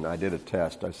window and I did a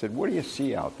test, I said, "What do you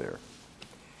see out there?"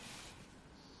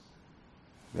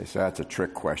 They said, "That's a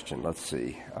trick question. Let's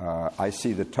see. I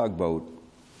see the tugboat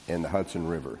in the Hudson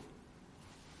River."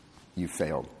 You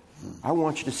failed. I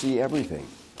want you to see everything.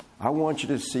 I want you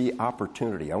to see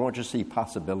opportunity. I want you to see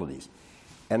possibilities.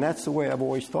 And that's the way I've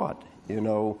always thought, you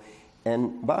know.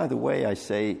 And by the way, I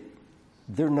say,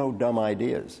 there are no dumb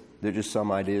ideas. There are just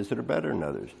some ideas that are better than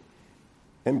others.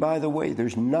 And by the way,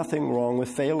 there's nothing wrong with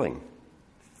failing.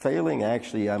 Failing,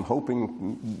 actually, I'm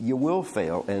hoping you will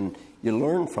fail, and you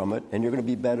learn from it, and you're going to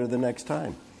be better the next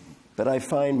time. But I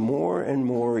find more and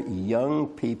more young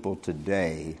people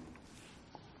today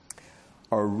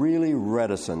are really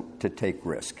reticent to take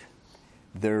risk.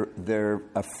 They're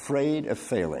afraid of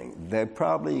failing. They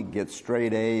probably get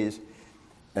straight A's,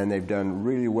 and they've done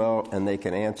really well, and they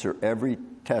can answer every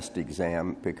test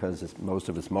exam because most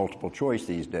of it's multiple choice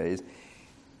these days,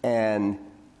 and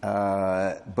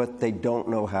but they don't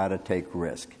know how to take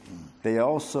risk. They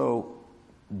also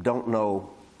don't know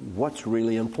what's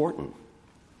really important.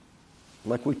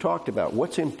 Like we talked about,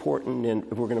 what's important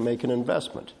if we're going to make an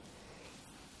investment.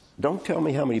 Don't tell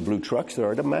me how many blue trucks there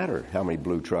are. It doesn't matter how many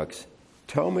blue trucks.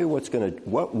 Tell me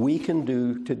what we can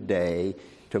do today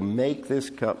to make this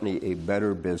company a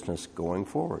better business going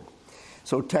forward.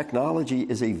 So technology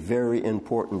is a very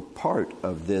important part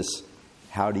of this.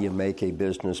 How do you make a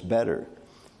business better?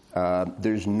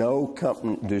 There's no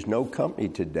company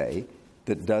today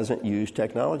that doesn't use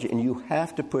technology, and you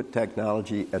have to put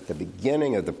technology at the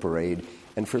beginning of the parade.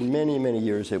 And for many, many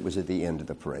years, it was at the end of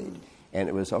the parade. And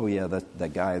it was, oh yeah, the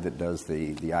guy that does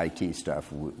the IT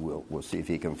stuff, we'll see if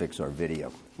he can fix our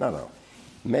video. No.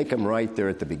 Make them right there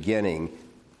at the beginning,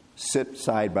 sit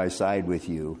side by side with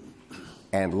you,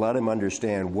 and let them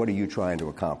understand what are you trying to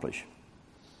accomplish.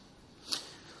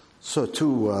 So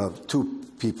two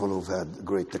people who've had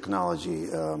great technology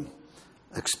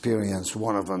experience.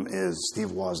 One of them is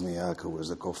Steve Wozniak, who is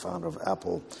the co-founder of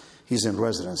Apple. He's in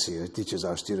residency. He teaches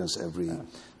our students every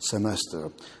semester.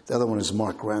 The other one is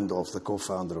Mark Randolph, the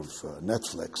co-founder of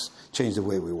Netflix, changed the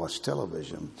way we watch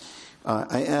television.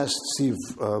 I asked Steve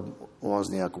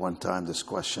Wozniak one time this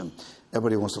question.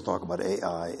 Everybody wants to talk about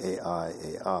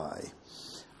AI,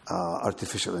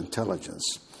 artificial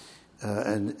intelligence.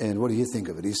 And what do you think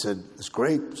of it? He said, it's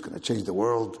great. It's going to change the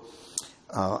world.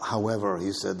 However,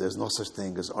 he said, there's no such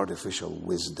thing as artificial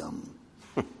wisdom.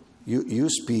 You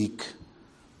speak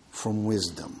from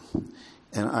wisdom.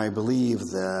 And I believe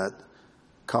that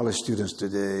college students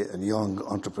today and young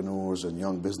entrepreneurs and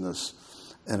young business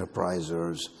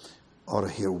enterprisers ought to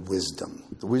hear wisdom.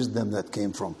 The wisdom that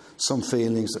came from some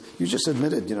failings. You just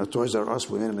admitted, Toys R Us,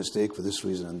 we made a mistake for this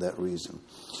reason and that reason.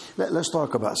 Let's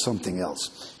talk about something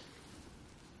else.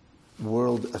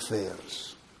 World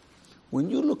affairs. When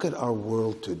you look at our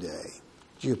world today,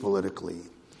 geopolitically,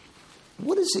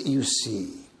 what is it you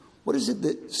see? What is it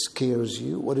that scares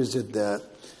you? What is it that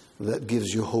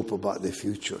gives you hope about the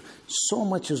future? So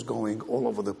much is going all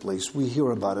over the place. We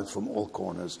hear about it from all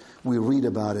corners. We read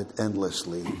about it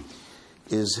endlessly.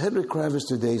 Is Henry Kravis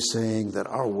today saying that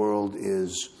our world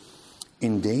is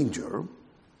in danger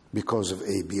because of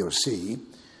A, B, or C?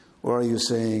 Or are you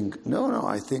saying, no,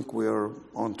 I think we're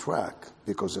on track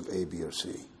because of A, B, or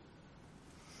C?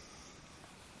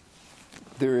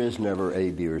 There is never A,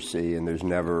 B, or C, and there's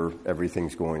never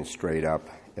everything's going straight up,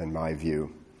 in my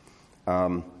view.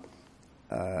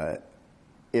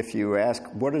 If you ask,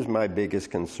 what is my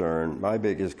biggest concern? My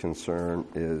biggest concern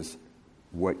is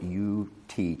what you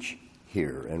teach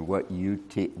here and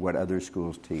what other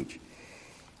schools teach.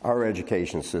 Our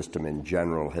education system in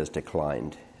general has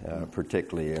declined,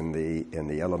 particularly in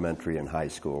the elementary and high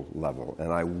school level,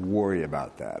 and I worry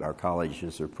about that. Our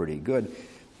colleges are pretty good,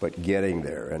 but getting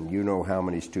there, and you know how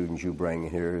many students you bring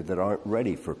here that aren't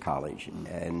ready for college,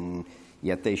 and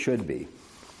yet they should be.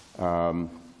 I'm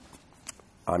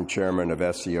chairman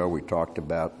of SCO, we talked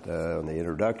about in the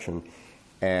introduction,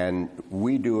 and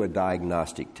we do a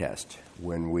diagnostic test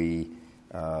when we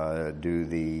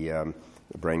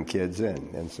bring kids in.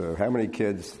 And so how many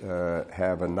kids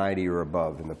have a 90 or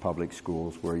above in the public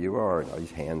schools where you are? And all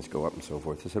these hands go up and so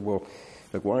forth. I said, well,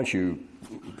 look, why don't you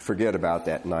forget about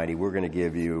that 90. We're going to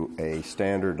give you a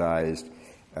standardized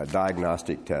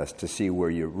diagnostic test to see where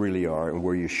you really are and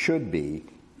where you should be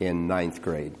in ninth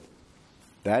grade.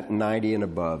 That 90 and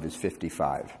above is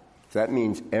 55. So that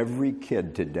means every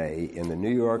kid today in the New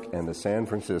York and the San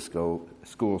Francisco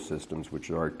school systems, which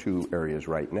are our two areas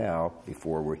right now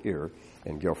before we're here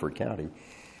in Guilford County,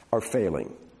 are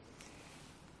failing.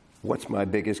 What's my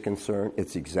biggest concern?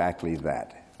 It's exactly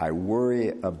that. I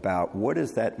worry about what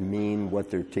does that mean,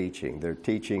 what they're teaching. They're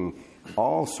teaching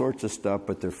all sorts of stuff,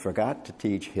 but they forgot to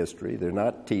teach history. They're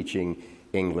not teaching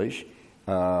English.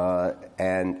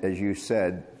 And as you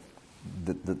said,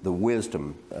 the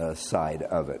wisdom side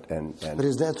of it. But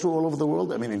is that true all over the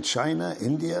world? I mean, in China,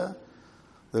 India,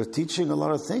 They're teaching a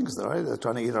lot of things, right? They're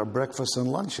trying to eat our breakfast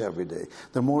and lunch every day.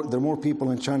 There are more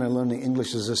people in China learning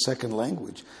English as a second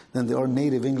language than there are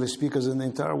native English speakers in the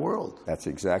entire world. That's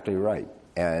exactly right.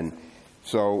 And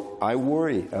so I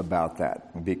worry about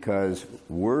that because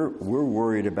we're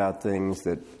worried about things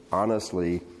that,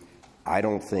 honestly, I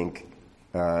don't think,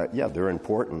 they're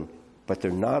important, but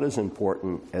they're not as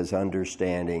important as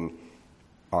understanding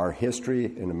our history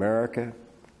in America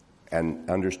and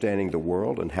understanding the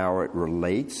world and how it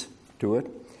relates to it.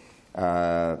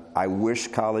 I wish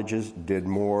colleges did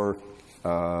more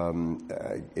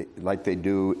like they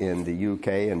do in the UK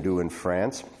and do in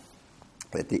France.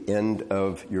 At the end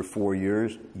of your 4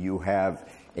 years, you have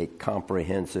a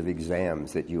comprehensive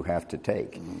exams that you have to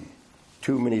take.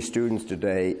 Too many students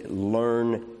today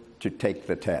learn to take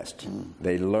the test.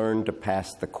 They learn to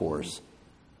pass the course,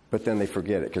 but then they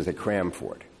forget it because they cram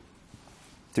for it.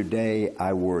 Today,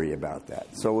 I worry about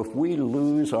that. So if we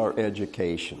lose our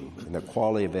education and the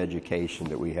quality of education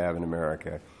that we have in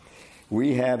America,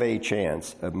 we have a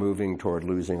chance of moving toward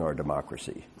losing our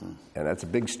democracy. And that's a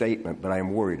big statement, but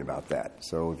I'm worried about that.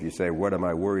 So if you say, what am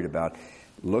I worried about?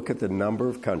 Look at the number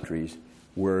of countries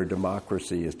where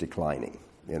democracy is declining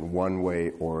in one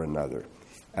way or another.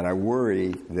 And I worry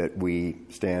that we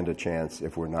stand a chance,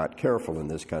 if we're not careful in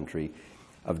this country,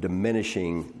 of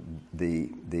diminishing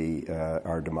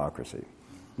our democracy.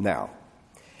 Now,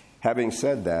 having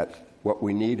said that, what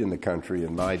we need in the country,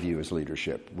 in my view, is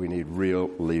leadership. We need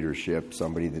real leadership,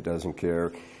 somebody that doesn't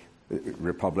care,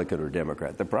 Republican or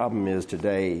Democrat. The problem is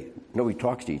today, nobody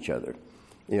talks to each other.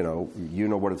 You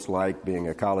know what it's like being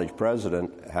a college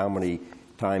president, how many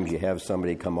times you have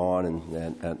somebody come on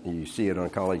and you see it on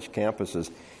college campuses,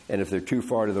 and if they're too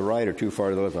far to the right or too far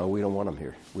to the left, no, we don't want them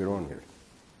here. We don't want them here.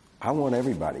 I want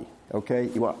everybody, okay?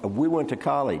 We went to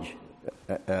college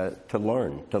to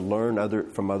learn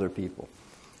from other people.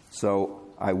 So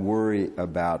I worry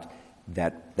about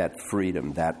that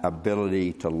freedom, that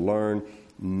ability to learn,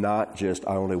 not just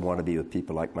I only want to be with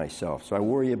people like myself. So I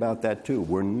worry about that too.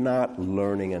 We're not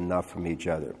learning enough from each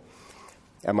other.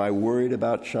 Am I worried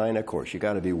about China? Of course, you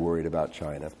got to be worried about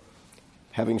China.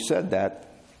 Having said that,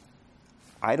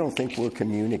 I don't think we're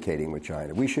communicating with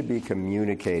China. We should be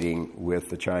communicating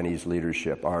with the Chinese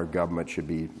leadership. Our government should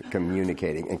be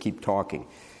communicating and keep talking.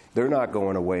 They're not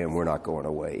going away and we're not going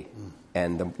away.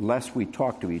 And the less we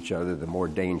talk to each other, the more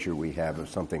danger we have of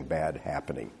something bad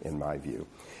happening, in my view.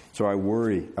 So I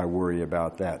worry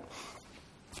about that.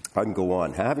 I can go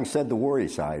on. Having said the worry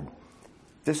side,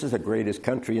 this is the greatest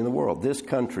country in the world. This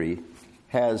country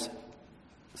has,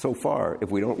 so far, if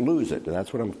we don't lose it, and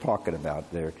that's what I'm talking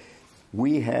about there,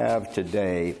 we have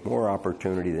today more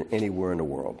opportunity than anywhere in the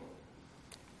world.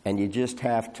 And you just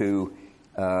have to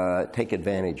take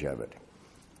advantage of it.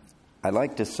 I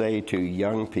like to say to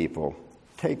young people,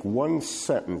 take one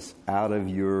sentence out of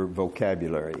your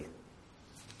vocabulary,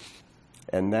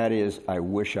 and that is, I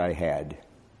wish I had.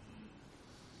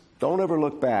 Don't ever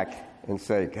look back and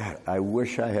say, God, I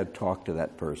wish I had talked to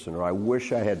that person, or I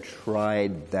wish I had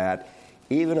tried that.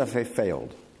 Even if I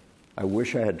failed, I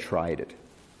wish I had tried it.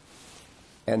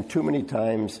 And too many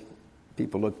times,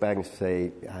 people look back and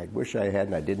say, I wish I had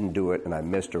and I didn't do it and I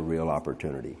missed a real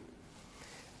opportunity.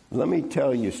 Let me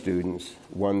tell you, students,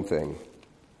 one thing.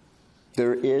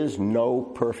 There is no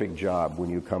perfect job when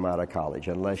you come out of college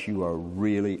unless you are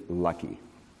really lucky.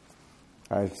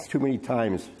 Too many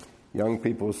times, young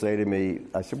people say to me,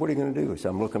 I said, what are you going to do? I said,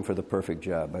 I'm looking for the perfect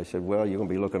job. I said, well, you're going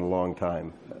to be looking a long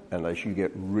time unless you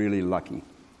get really lucky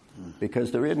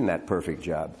because there isn't that perfect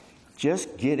job.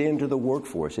 Just get into the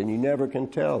workforce, and you never can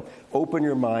tell. Open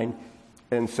your mind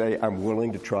and say, I'm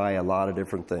willing to try a lot of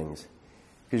different things.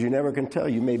 Because you never can tell.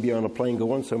 You may be on a plane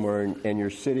going somewhere, and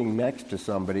you're sitting next to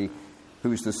somebody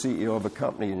who's the CEO of a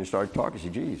company, and you start talking. You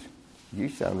say, geez, you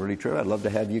sound really true. I'd love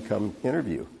to have you come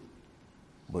interview.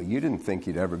 Well, you didn't think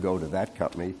you'd ever go to that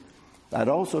company. I'd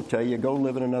also tell you, go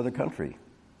live in another country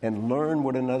and learn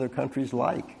what another country's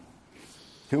like.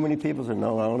 Too many people say,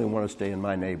 no, I only want to stay in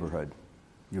my neighborhood.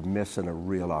 You're missing a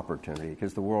real opportunity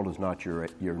because the world is not your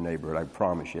neighborhood. I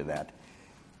promise you that.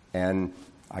 And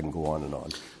I can go on and on.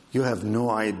 You have no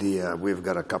idea. We've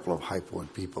got a couple of High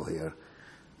Point people here.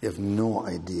 You have no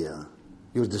idea.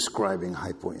 You're describing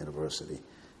High Point University.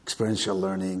 Experiential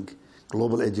learning,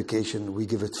 global education, we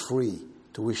give it free,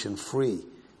 tuition free,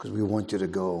 because we want you to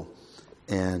go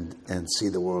and see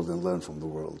the world and learn from the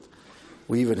world.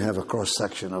 We even have a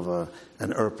cross-section of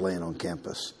an airplane on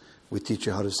campus. We teach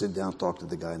you how to sit down, talk to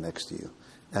the guy next to you,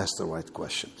 ask the right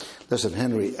question. Listen,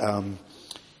 Henry,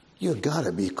 you've got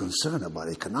to be concerned about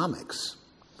economics.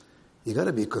 You've got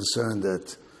to be concerned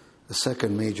that the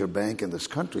second major bank in this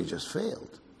country just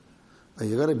failed.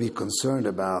 You got to be concerned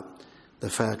about the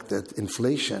fact that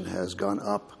inflation has gone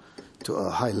up to a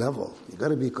high level. You got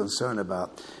to be concerned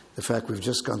about the fact we've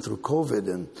just gone through COVID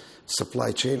and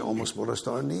supply chain almost brought us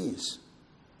to our knees.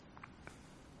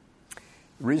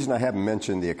 The reason I haven't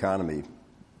mentioned the economy,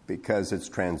 because it's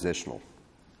transitional.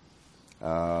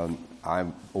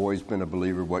 I've always been a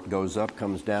believer what goes up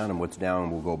comes down and what's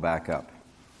down will go back up.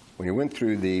 When you went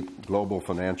through the global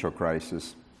financial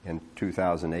crisis in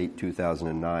 2008,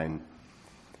 2009,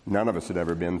 none of us had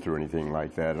ever been through anything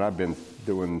like that. And I've been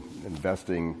doing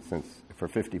investing for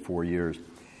 54 years.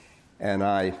 And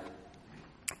I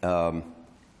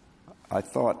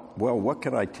thought, well, what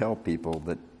can I tell people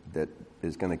that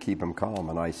is going to keep them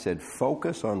calm? And I said,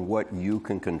 focus on what you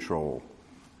can control.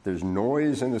 There's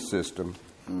noise in the system,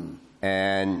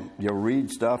 and you'll read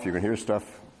stuff, you're going to hear stuff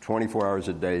 24 hours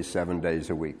a day, 7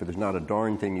 days a week, but there's not a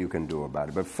darn thing you can do about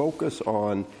it. But focus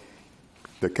on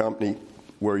the company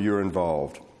where you're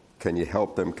involved. Can you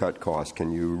help them cut costs?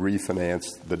 Can you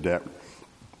refinance the debt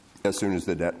as soon as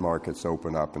the debt markets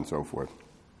open up and so forth?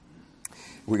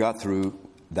 We got through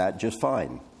that just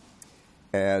fine.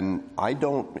 And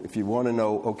if you want to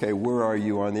know, okay, where are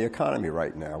you on the economy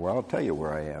right now? Well, I'll tell you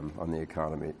where I am on the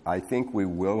economy. I think we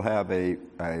will have a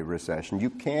recession. You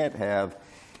can't have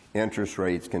interest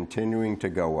rates continuing to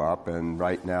go up, and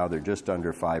right now they're just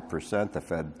under 5%, the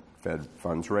Fed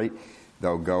funds rate.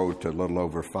 They'll go to a little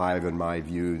over 5, in my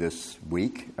view, this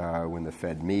week when the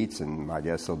Fed meets, and I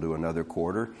guess they'll do another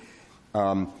quarter.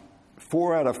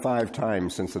 4 out of 5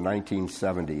 times since the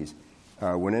 1970s,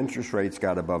 when interest rates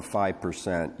got above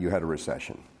 5%, you had a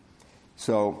recession.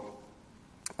 So,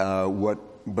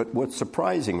 what's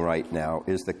surprising right now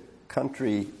is the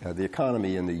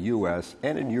economy in the U.S.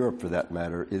 and in Europe, for that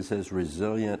matter, is as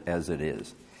resilient as it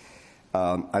is.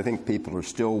 I think people are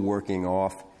still working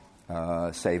off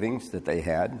savings that they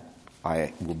had.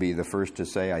 I will be the first to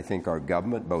say I think our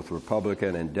government, both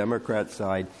Republican and Democrat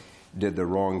side, did the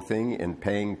wrong thing in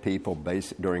paying people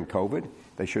during COVID.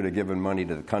 They should have given money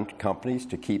to the companies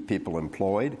to keep people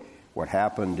employed. What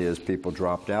happened is people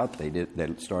dropped out. They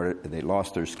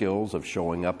lost their skills of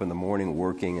showing up in the morning,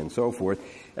 working, and so forth.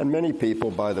 And many people,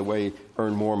 by the way,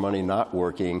 earn more money not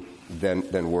working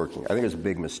than working. I think it's a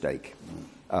big mistake.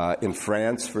 In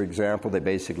France, for example, they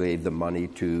basically gave the money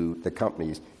to the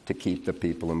companies to keep the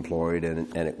people employed,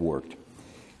 and it worked.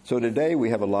 So today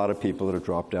we have a lot of people that have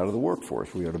dropped out of the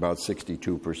workforce. We had about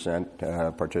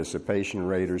 62% participation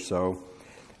rate or so.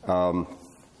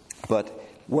 But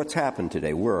what's happened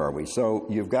today? Where are we? So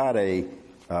you've got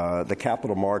the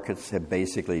capital markets have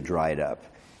basically dried up.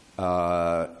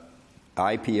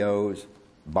 IPOs,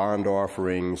 bond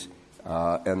offerings,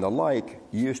 and the like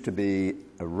used to be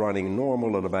running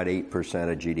normal at about 8%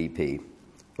 of GDP.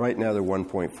 Right now they're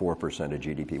 1.4% of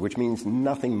GDP, which means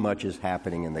nothing much is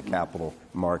happening in the capital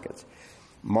markets.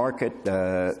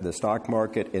 The stock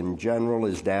market in general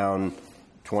is down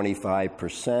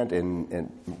 25%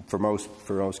 for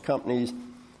most companies.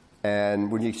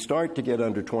 And when you start to get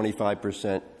under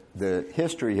 25%, the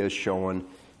history has shown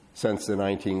since the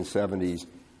 1970s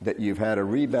that you've had a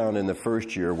rebound in the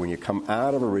first year when you come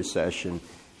out of a recession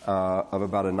of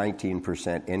about a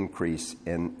 19% increase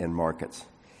in markets.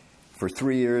 For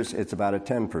 3 years, it's about a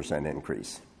 10%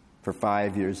 increase. For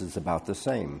 5 years, it's about the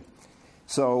same.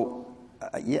 So,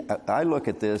 I look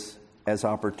at this as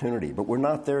opportunity, but we're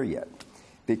not there yet.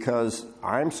 Because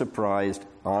I'm surprised,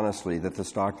 honestly, that the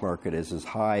stock market is as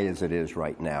high as it is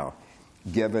right now,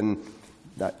 given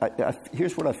that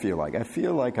here's what I feel like. I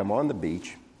feel like I'm on the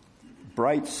beach,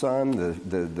 bright sun,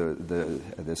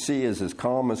 the sea is as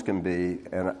calm as can be,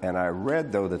 and I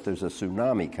read, though, that there's a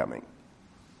tsunami coming.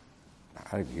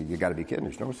 You got to be kidding.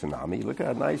 There's no tsunami. Look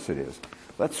how nice it is.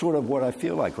 That's sort of what I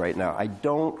feel like right now. I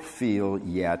don't feel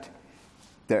yet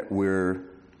that we're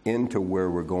into where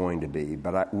we're going to be.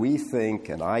 But we think,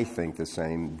 and I think the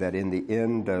same, that in the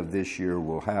end of this year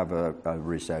we'll have a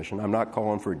recession. I'm not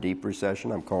calling for a deep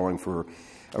recession. I'm calling for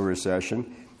a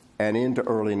recession. And into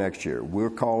early next year.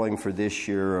 We're calling for this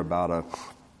year about a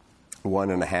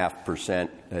 1.5%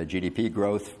 GDP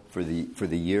growth for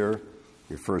the year.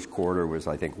 Your first quarter was,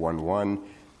 I think,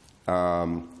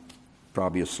 1.1.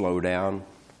 Probably a slowdown.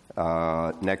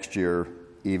 Next year,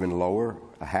 even lower.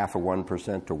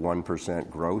 0.5% to 1%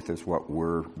 growth is what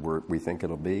we think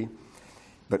it'll be.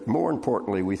 But more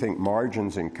importantly, we think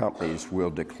margins in companies will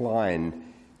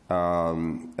decline.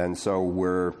 And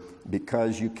so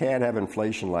because you can't have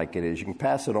inflation like it is, you can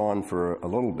pass it on for a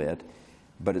little bit,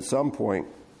 but at some point,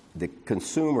 the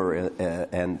consumer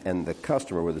and the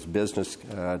customer, whether it's business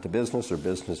to business or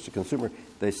business to consumer,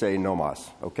 they say, no mas,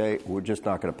 okay? We're just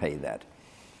not going to pay that.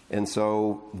 And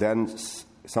so then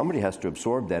somebody has to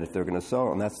absorb that if they're going to sell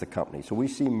it, and that's the company. So we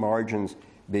see margins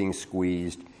being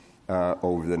squeezed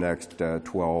over the next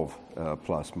 12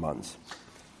 plus months.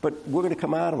 But we're going to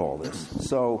come out of all this.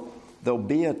 So there'll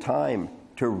be a time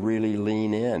to really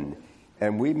lean in.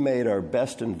 And we've made our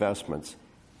best investments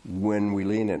when we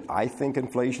lean in. I think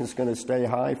inflation is going to stay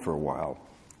high for a while.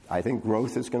 I think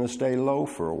growth is going to stay low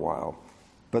for a while.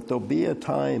 But there'll be a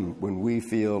time when we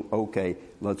feel, okay,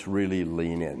 let's really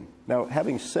lean in. Now,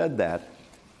 having said that,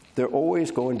 there are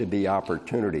always going to be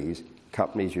opportunities,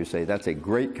 companies you say, that's a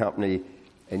great company,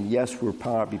 and yes, we're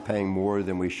probably paying more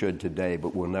than we should today,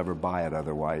 but we'll never buy it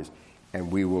otherwise,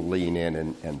 and we will lean in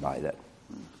and buy that.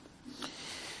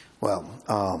 Well,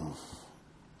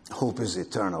 hope is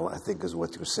eternal, I think is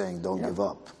what you're saying. Don't give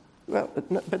up. Well,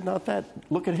 but not that.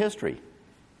 Look at history.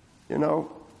 You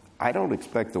know, I don't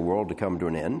expect the world to come to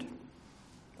an end.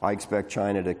 I expect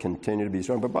China to continue to be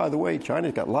strong. But by the way,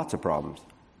 China's got lots of problems.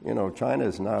 You know, China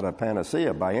is not a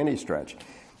panacea by any stretch.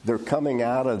 They're coming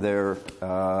out of their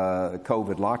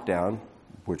COVID lockdown,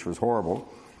 which was horrible,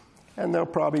 and they'll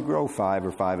probably grow 5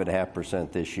 or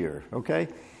 5.5% this year, okay?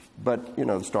 But, you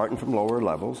know, starting from lower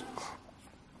levels,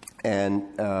 and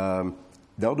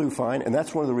they'll do fine. And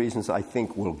that's one of the reasons I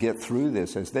think we'll get through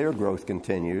this as their growth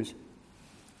continues.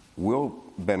 We'll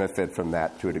benefit from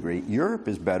that to a degree. Europe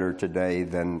is better today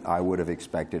than I would have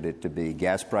expected it to be.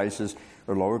 Gas prices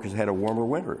are lower because they had a warmer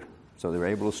winter. So they were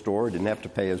able to store, didn't have to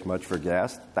pay as much for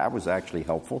gas. That was actually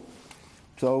helpful.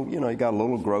 So, you know, you got a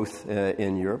little growth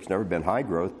in Europe. It's never been high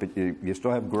growth, but you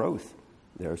still have growth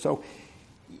there. So,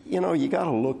 you know, you got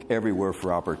to look everywhere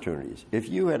for opportunities. If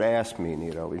you had asked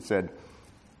me,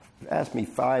 asked me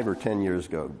 5 or 10 years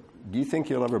ago, do you think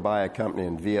you'll ever buy a company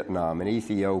in Vietnam, in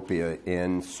Ethiopia,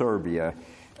 in Serbia?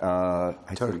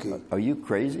 Turkey. Are you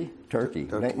crazy? Turkey.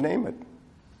 Name it.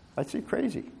 I'd say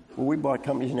crazy. Well, we bought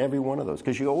companies in every one of those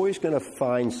because you're always going to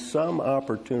find some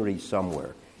opportunity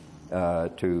somewhere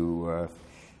to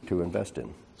invest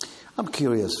in. I'm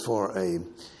curious, for a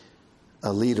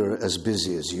leader as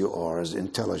busy as you are, as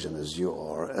intelligent as you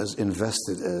are, as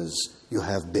invested as you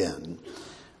have been,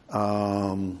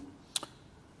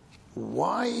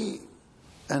 why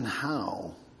and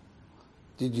how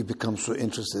did you become so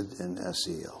interested in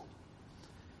SEO?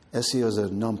 SEO is a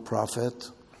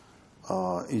nonprofit.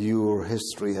 Your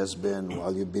history has been,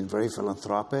 well, you've been very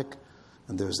philanthropic,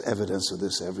 and there's evidence of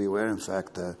this everywhere. In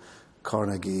fact, the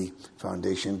Carnegie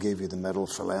Foundation gave you the Medal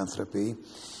of Philanthropy.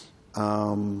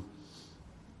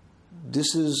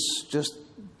 This is just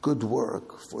good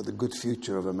work for the good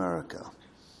future of America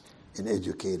in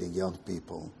educating young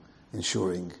people,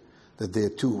 ensuring that they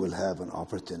too will have an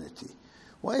opportunity.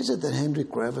 Why is it that Henry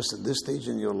Kravis, at this stage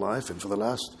in your life and for the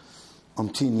last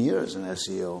umpteen years in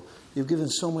SEO, you've given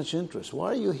so much interest?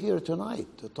 Why are you here tonight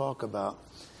to talk about,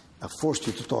 I forced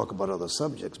you to talk about other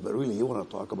subjects, but really you want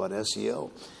to talk about SEO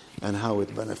and how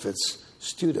it benefits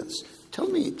students. Tell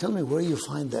me where you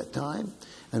find that time,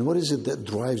 and what is it that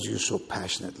drives you so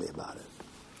passionately about it?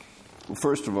 Well,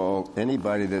 first of all,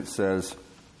 anybody that says,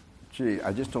 gee,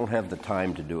 I just don't have the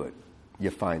time to do it, you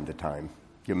find the time.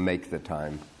 You make the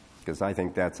time, because I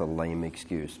think that's a lame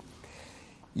excuse.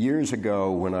 Years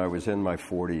ago, when I was in my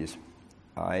 40s,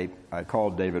 I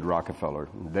called David Rockefeller.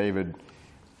 David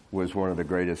was one of the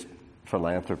greatest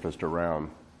philanthropists around.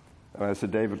 And I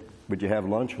said, David, would you have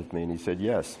lunch with me? And he said,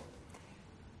 yes.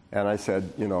 And I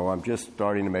said, you know, I'm just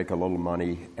starting to make a little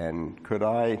money, and could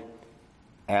I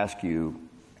ask you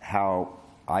how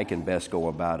I can best go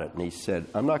about it? And he said,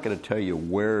 I'm not going to tell you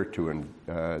where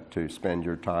to spend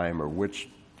your time or which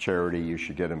charity you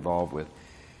should get involved with.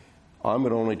 I'm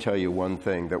going to only tell you one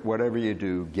thing, that whatever you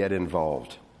do, get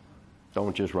involved.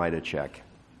 Don't just write a check.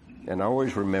 And I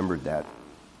always remembered that.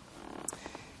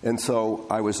 And so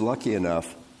I was lucky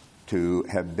enough to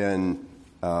have been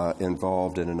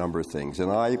involved in a number of things.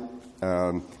 And I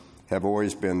have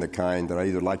always been the kind that I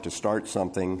either like to start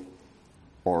something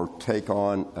or take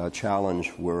on a challenge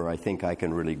where I think I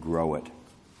can really grow it.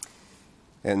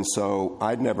 And so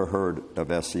I'd never heard of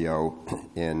SEO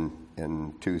in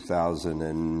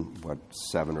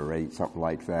 2007 or 8, something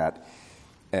like that.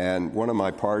 And one of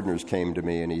my partners came to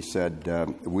me and he said,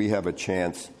 we have a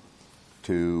chance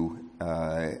to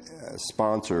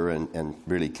sponsor and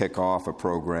really kick off a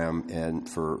program and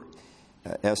for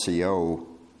SEO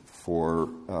for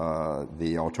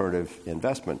the alternative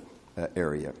investment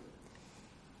area.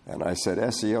 And I said,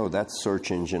 SEO, that's search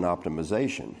engine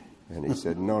optimization. And he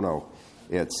said, no,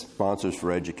 it's Sponsors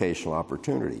for Educational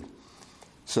Opportunity.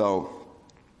 So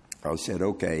I said,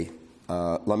 okay,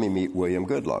 let me meet William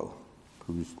Goodloe,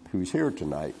 who's here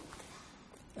tonight.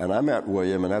 And I met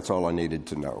William, and that's all I needed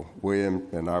to know. William,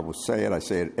 and I will say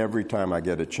it every time I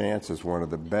get a chance, is one of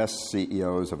the best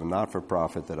CEOs of a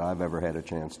not-for-profit that I've ever had a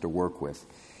chance to work with.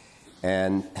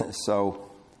 And so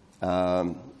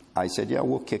I said, yeah,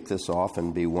 we'll kick this off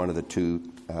and be one of the two,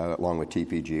 along with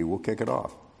TPG, we'll kick it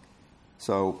off.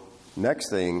 So next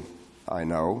thing I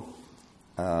know,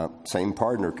 same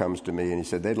partner comes to me and he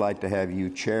said, they'd like to have you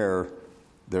chair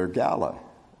their gala.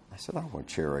 I said, I don't want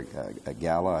to chair a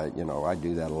gala. I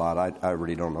do that a lot. I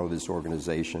really don't know this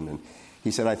organization. And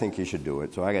he said, I think you should do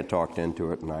it. So I got talked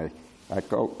into it, and I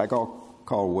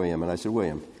called William, and I said,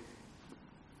 William,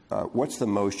 what's the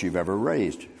most you've ever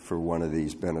raised for one of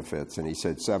these benefits? And he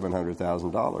said,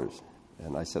 $700,000.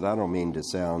 And I said, I don't mean to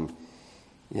sound,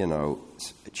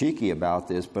 cheeky about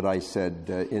this, but I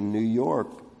said, in New York,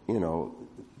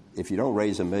 if you don't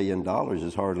raise $1 million,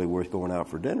 it's hardly worth going out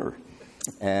for dinner.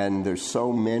 And there's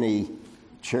so many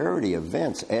charity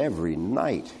events every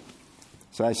night.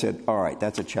 So I said, all right,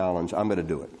 that's a challenge. I'm going to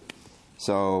do it.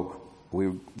 So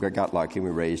we got lucky. We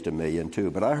raised $1 million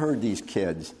too. But I heard these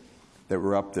kids that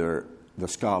were up there, the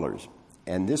scholars.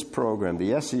 And this program,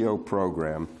 the SEO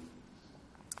program,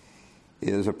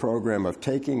 is a program of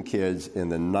taking kids in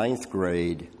the 9th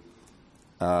grade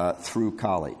through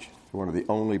college. It's one of the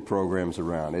only programs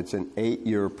around. It's an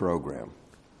 8-year program.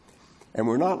 And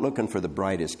we're not looking for the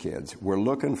brightest kids. We're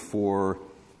looking for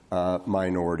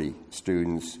minority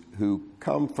students who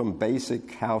come from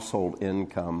basic household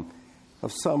income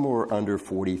of somewhere under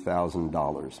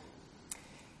 $40,000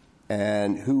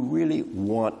 and who really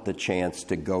want the chance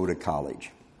to go to college.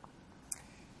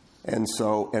 And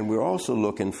we're also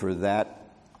looking for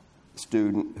that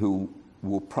student who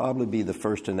will probably be the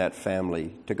first in that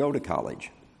family to go to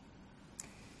college.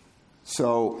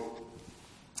 So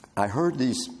I heard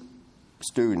these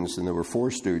students, and there were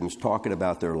 4 students, talking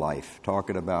about their life,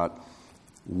 talking about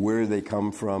where they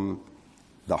come from,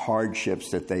 the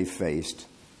hardships that they faced,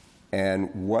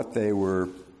 and what they were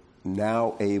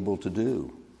now able to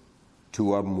do.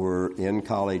 2 of them were in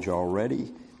college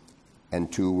already,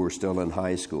 and 2 were still in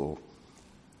high school,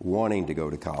 wanting to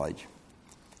go to college.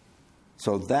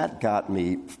 So that got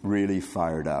me really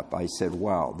fired up. I said,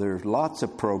 wow, there's lots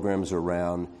of programs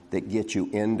around that get you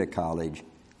into college,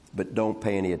 but don't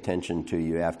pay any attention to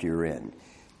you after you're in.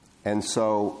 And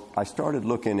so I started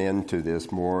looking into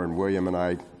this more, and William and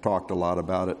I talked a lot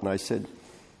about it, and I said,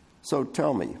 so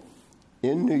tell me,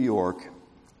 in New York,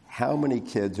 how many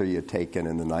kids are you taking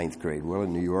in the 9th grade? Well,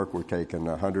 in New York, we're taking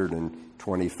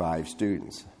 125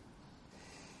 students.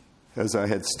 As I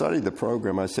had studied the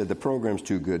program, I said, the program's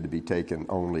too good to be taking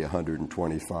only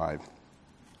 125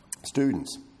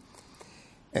 students.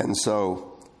 And so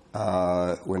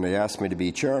when they asked me to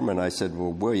be chairman, I said,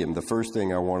 well, William, the first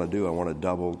thing I want to do, I want to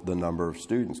double the number of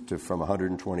students from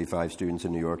 125 students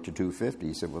in New York to 250.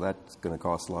 He said, well, that's going to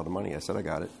cost a lot of money. I said, I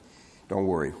got it. Don't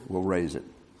worry. We'll raise it.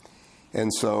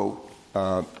 And so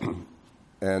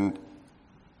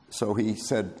he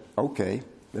said, okay.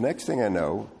 The next thing I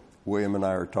know, William and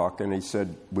I are talking, he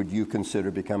said, would you consider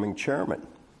becoming chairman?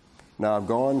 Now, I've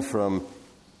gone from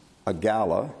a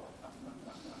gala,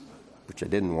 which I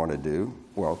didn't want to do,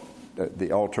 well,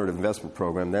 the alternative investment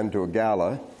program, then to a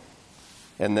gala,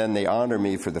 and then they honor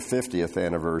me for the 50th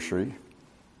anniversary,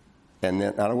 and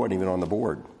then I wasn't even on the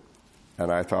board.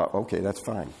 And I thought, okay, that's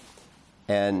fine.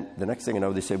 And the next thing I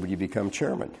know, they said, would you become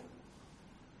chairman?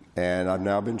 And I've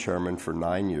now been chairman for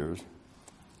 9 years.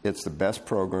 It's the best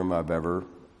program I've ever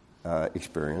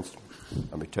experienced.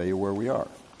 Let me tell you where we are.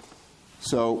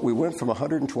 So we went from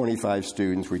 125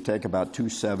 students. We take about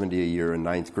 270 a year in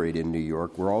 9th grade in New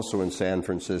York. We're also in San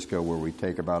Francisco, where we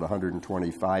take about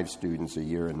 125 students a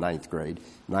year in 9th grade.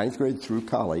 9th grade through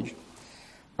college.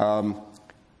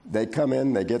 They come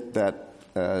in, they get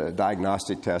that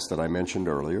diagnostic test that I mentioned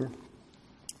earlier.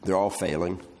 They're all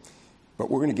failing, but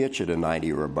we're going to get you to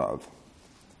 90 or above.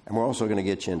 And we're also going to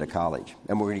get you into college,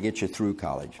 and we're going to get you through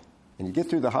college. And you get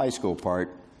through the high school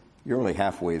part, you're only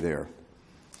halfway there.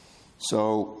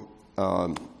 So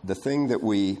the thing that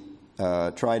we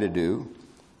try to do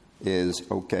is,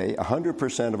 okay,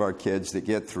 100% of our kids that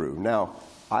get through. Now,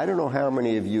 I don't know how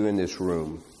many of you in this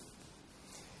room,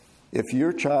 if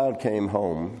your child came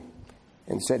home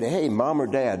and said, hey, Mom or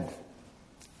Dad,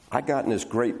 I got in this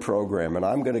great program, and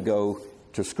I'm going to go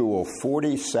to school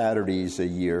 40 Saturdays a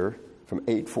year from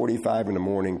 8:45 in the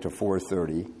morning to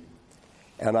 4:30,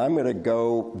 and I'm going to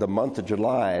go the month of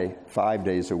July 5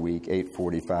 days a week,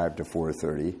 8:45 to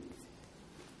 4:30.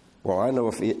 Well, I know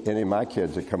if any of my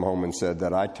kids had come home and said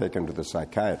that, I'd take them to the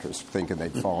psychiatrist thinking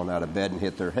they'd fallen out of bed and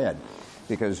hit their head,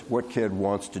 because what kid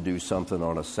wants to do something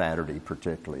on a Saturday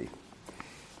particularly?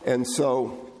 And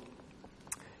so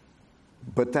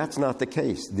But that's not the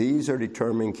case. These are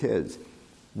determined kids.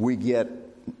 We get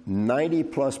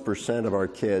 90+% of our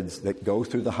kids that go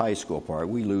through the high school part.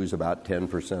 We lose about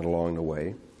 10% along the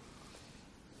way.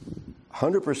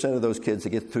 100% of those kids that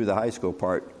get through the high school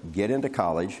part get into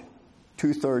college.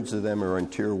 2/3 of them are in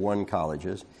Tier 1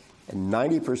 colleges. And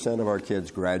 90% of our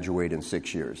kids graduate in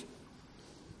 6 years.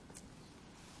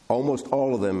 Almost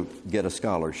all of them get a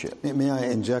scholarship. May I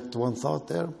inject one thought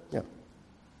there? Yeah.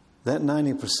 That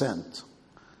 90%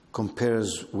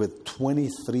 compares with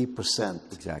 23%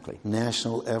 Exactly.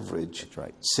 national average. That's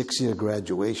right. 6-year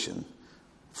graduation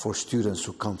for students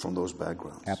who come from those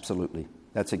backgrounds. Absolutely.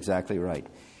 That's exactly right.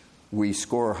 We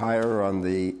score higher on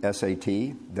the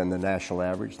SAT than the national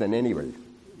average, than anybody,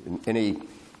 in any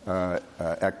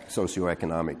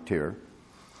socioeconomic tier,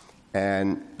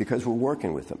 and because we're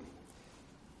working with them.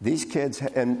 These kids,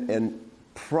 and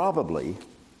probably,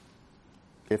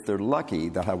 if they're lucky,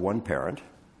 they'll have one parent,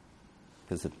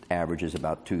 because the average is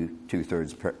about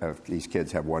two-thirds of these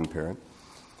kids have one parent,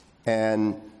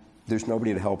 and there's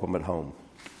nobody to help them at home.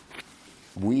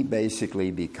 We basically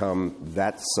become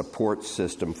that support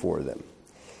system for them.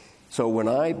 So when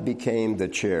I became the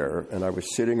chair, and I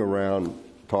was sitting around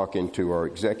talking to our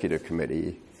executive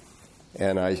committee,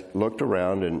 and I looked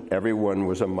around, and everyone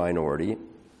was a minority,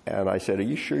 and I said, "Are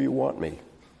you sure you want me?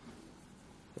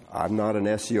 I'm not an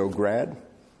SEO grad.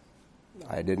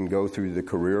 I didn't go through the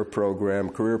career program.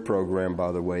 Career program,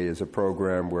 by the way, is a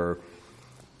program where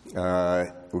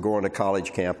we're going to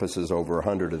college campuses, over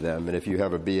 100 of them, and if you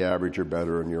have a B average or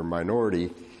better and you're a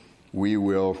minority, we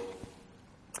will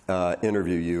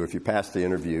interview you. If you pass the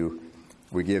interview,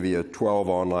 we give you 12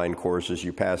 online courses.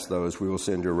 You pass those, we will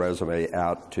send your resume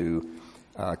out to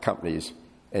companies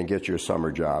and get you a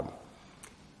summer job."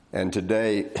 And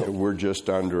today, we're just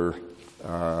under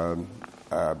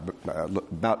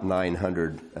about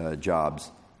 900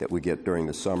 jobs that we get during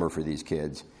the summer for these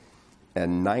kids.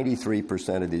 And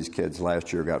 93% of these kids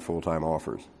last year got full-time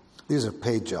offers. These are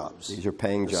paid jobs. These are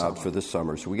paying jobs for the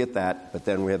summer. So we get that, but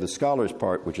then we have the scholars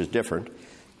part, which is different.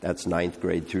 That's 9th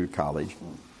grade through college.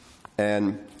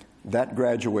 And that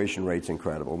graduation rate's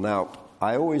incredible. Now,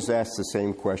 I always ask the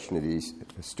same question to these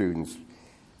students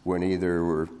when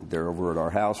either they're over at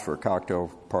our house for a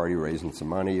cocktail party raising some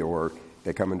money, or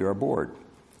they come into our board.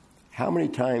 How many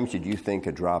times did you think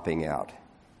of dropping out?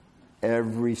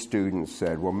 Every student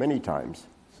said, "Well, many times."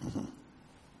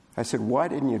 I said, "Why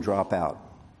didn't you drop out?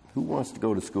 Who wants to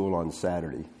go to school on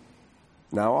Saturday?"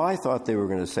 Now, I thought they were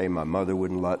going to say my mother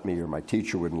wouldn't let me or my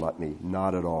teacher wouldn't let me.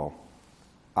 Not at all.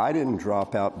 I didn't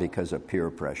drop out because of peer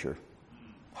pressure.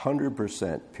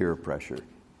 100% peer pressure.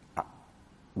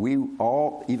 We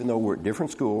all, even though we're at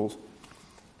different schools,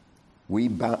 we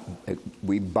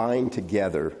bind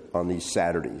together on these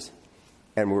Saturdays.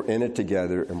 And we're in it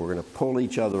together, and we're going to pull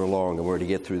each other along, and we're going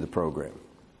to get through the program.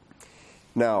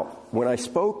 Now, when I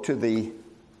spoke to the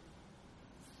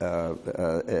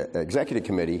executive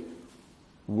committee,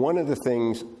 one of the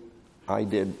things I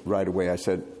did right away, I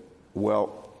said,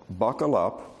 "Well, buckle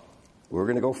up. We're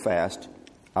going to go fast.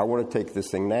 I want to take this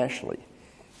thing nationally."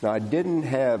 Now, I didn't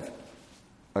have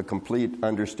a complete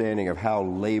understanding of how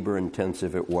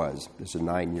labor-intensive it was. This is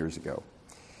 9 years ago.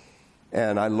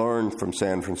 And I learned from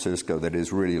San Francisco that it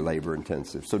is really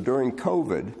labor-intensive. So during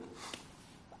COVID,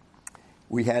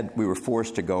 we were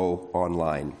forced to go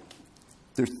online.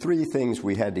 There's 3 things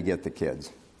we had to get the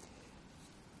kids.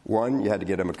 1, you had to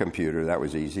get them a computer. That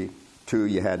was easy. 2,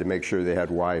 you had to make sure they had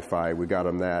Wi-Fi. We got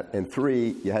them that. And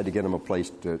 3, you had to get them a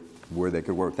place where they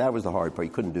could work. That was the hard part.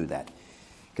 You couldn't do that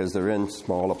because they're in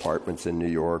small apartments in New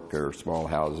York or small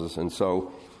houses. And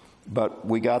so, but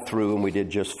we got through and we did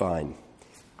just fine.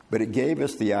 But it gave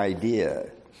us the idea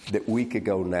that we could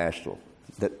go national,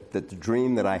 that the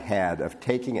dream that I had of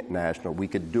taking it national, we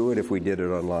could do it if we did it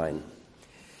online.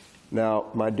 Now,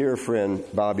 my dear friend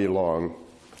Bobby Long,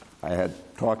 I had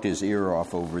talked his ear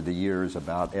off over the years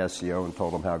about SEO and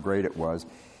told him how great it was.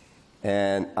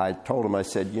 And I told him, I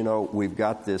said, "You know, we've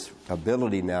got this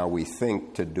ability now, we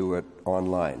think, to do it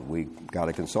online. We got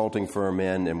a consulting firm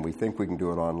in, and we think we can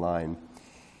do it online."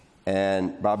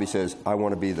 And Bobby says, "I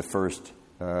want to be the first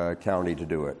county to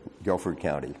do it, Guilford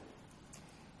County."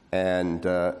 And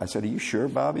I said, "Are you sure,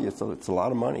 Bobby? It's a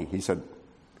lot of money." He said,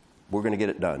 "We're going to get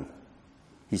it done."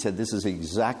 He said, "This is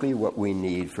exactly what we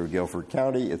need for Guilford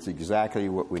County. It's exactly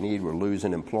what we need. We're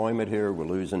losing employment here. We're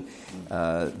losing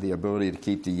the ability to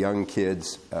keep the young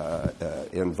kids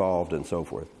involved and so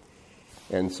forth."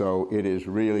 And so it is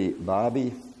really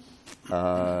Bobby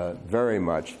very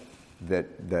much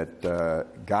that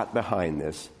got behind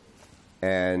this,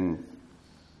 and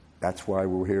that's why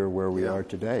we're here where we are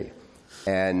today.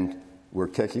 And We're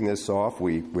kicking this off.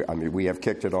 We have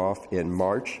kicked it off in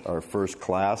March, our first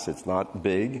class. It's not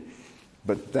big,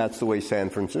 but that's the way San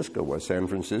Francisco was. San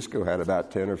Francisco had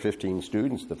about 10 or 15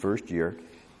 students the first year.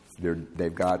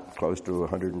 They've got close to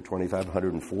 125,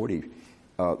 140.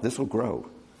 This will grow,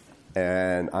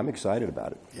 and I'm excited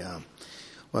about it. Yeah.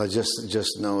 Well,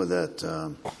 just know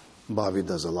that Bobby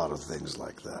does a lot of things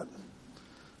like that.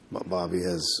 But Bobby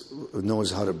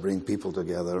knows how to bring people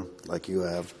together, like you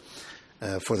have,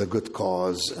 for the good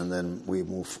cause, and then we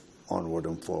move onward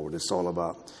and forward. It's all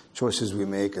about choices we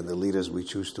make and the leaders we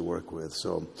choose to work with.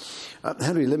 So,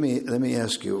 Henry, let me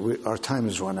ask you. Our time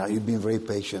has run out. You've been very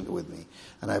patient with me,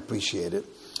 and I appreciate it.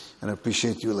 And I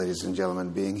appreciate you, ladies and gentlemen,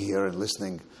 being here and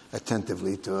listening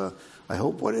attentively to, I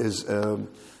hope, what is,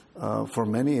 for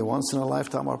many, a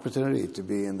once-in-a-lifetime opportunity to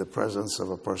be in the presence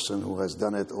of a person who has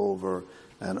done it over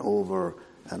and over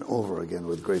and over again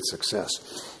with great success.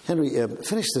 Henry,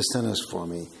 finish this sentence for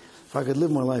me. If I could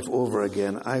live my life over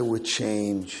again, I would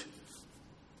change.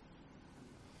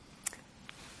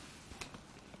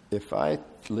 If I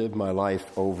lived my life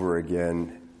over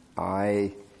again,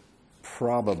 I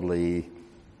probably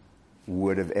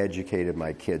would have educated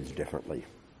my kids differently.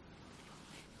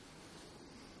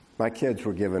 My kids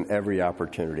were given every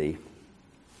opportunity.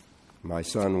 My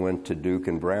son went to Duke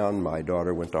and Brown. My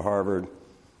daughter went to Harvard.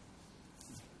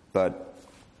 But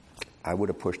I would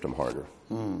have pushed them harder,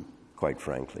 quite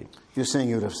frankly. You're saying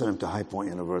you would have sent them to High Point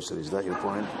University. Is that your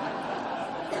point?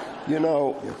 You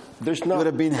know, there's not... You would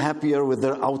have been happier with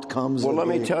their outcomes. Well, let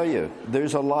me tell you,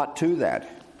 there's a lot to that.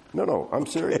 No, I'm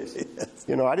serious. Yes.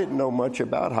 You know, I didn't know much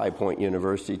about High Point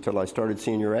University till I started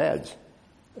seeing your ads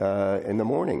in the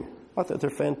morning. I thought they're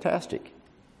fantastic.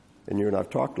 And you and I have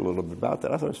talked a little bit about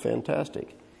that. I thought it was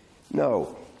fantastic.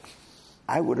 No,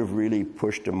 I would have really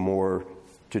pushed them more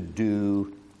to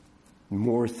do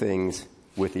more things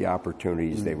with the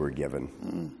opportunities they were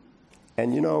given.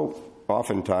 And, you know,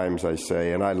 oftentimes I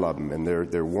say, and I love them, and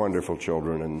they're wonderful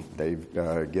children, and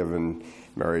they've given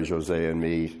Mary Jose and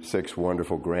me 6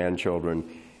 wonderful grandchildren.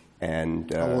 And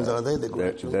how old are they, the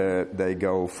grandchildren? They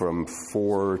go from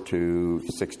 4 to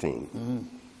 16.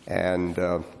 And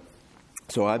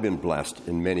so I've been blessed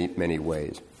in many, many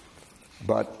ways.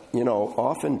 But, you know,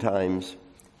 oftentimes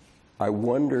I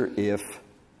wonder if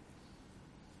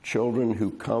children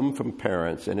who come from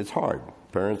parents, and it's hard,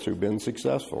 parents who've been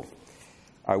successful,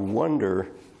 I wonder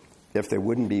if they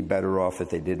wouldn't be better off if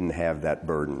they didn't have that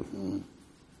burden.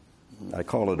 I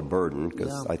call it a burden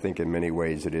because I think in many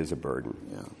ways it is a burden.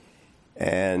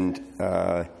 And,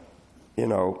 you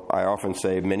know, I often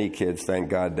say many kids, thank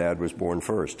God Dad was born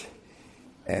first.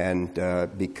 And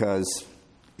because,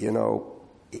 you know,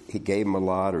 he gave them a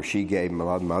lot, or she gave them a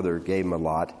lot, mother gave them a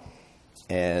lot.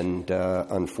 And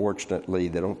unfortunately,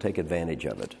 they don't take advantage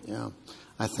of it. Yeah.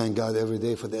 I thank God every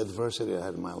day for the adversity I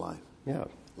had in my life. Yeah.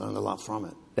 Learned a lot from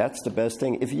it. That's the best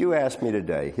thing. If you ask me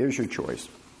today, here's your choice.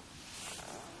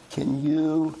 Can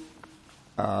you,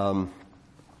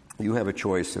 you have a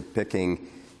choice of picking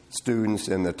students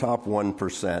in the top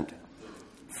 1%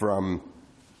 from,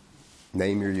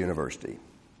 name your university,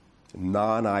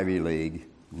 non-Ivy League,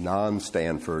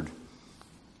 non-Stanford.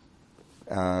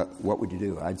 What would you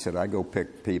do? I'd go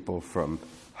pick people from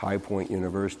High Point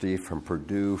University, from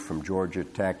Purdue, from Georgia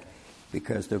Tech,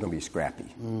 because they're going to be scrappy.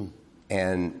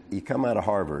 And you come out of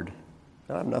Harvard.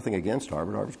 I have nothing against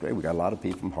Harvard. Harvard's great. We got a lot of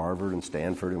people from Harvard and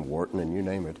Stanford and Wharton and you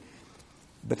name it.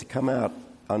 But to come out,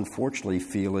 unfortunately,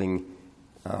 feeling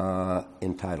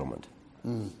entitlement.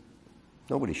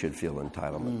 Nobody should feel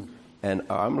entitlement. And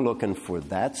I'm looking for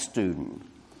that student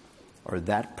or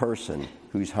that person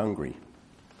who's hungry.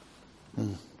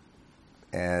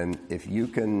 And if you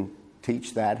can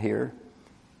teach that here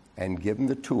and give them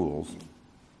the tools,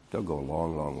 they'll go a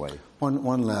long, long way.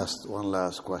 One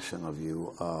last question of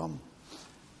you.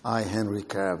 I, Henry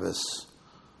Kravis,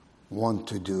 want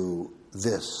to do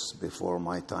this before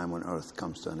my time on earth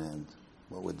comes to an end.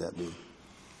 What would that be?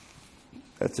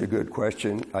 That's a good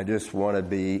question. I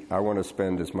want to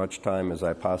spend as much time as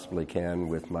I possibly can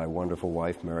with my wonderful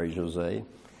wife, Mary Jose.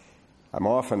 I'm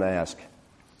often asked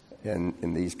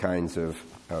in these kinds of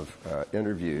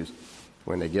interviews,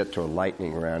 when they get to a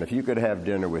lightning round, if you could have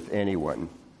dinner with anyone,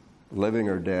 living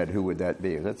or dead, who would that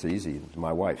be? That's easy. It's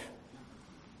my wife.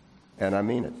 And I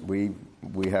mean it.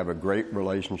 We have a great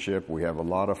relationship. We have a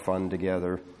lot of fun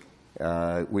together.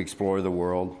 We explore the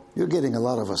world. You're getting a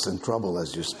lot of us in trouble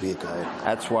as you speak.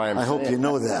 That's why I hope you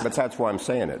know that. But that's why I'm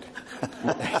saying it.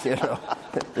 You know,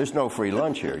 there's no free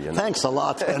lunch here. You know? Thanks a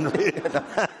lot, Henry.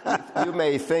 You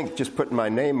may think just putting my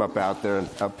name up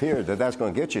here that's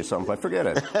going to get you someplace. Forget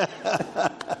it.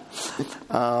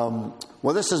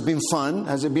 Well, this has been fun.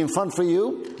 Has it been fun for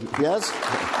you? Yes?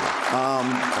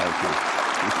 Thank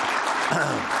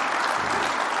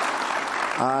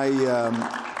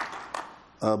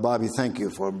you. Bobby, thank you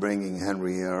for bringing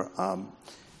Henry here.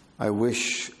 I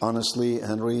wish, honestly,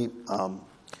 Henry,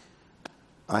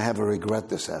 I have a regret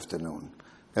this afternoon.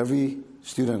 Every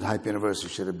student at Hype University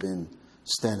should have been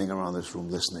standing around this room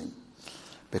listening,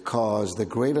 because the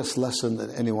greatest lesson that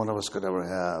any one of us could ever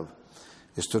have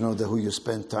is to know that who you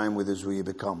spend time with is who you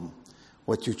become.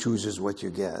 What you choose is what you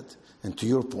get. And to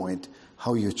your point,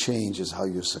 how you change is how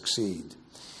you succeed.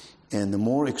 And the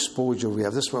more exposure we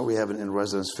have, this is why we have in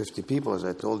residence 50 people, as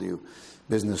I told you,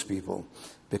 business people.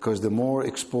 Because the more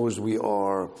exposed we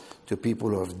are to people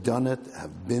who have done it,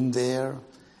 have been there,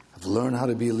 have learned how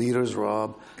to be leaders,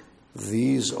 Rob,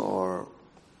 these are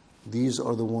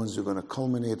the ones who are going to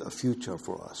culminate a future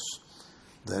for us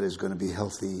that is going to be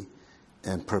healthy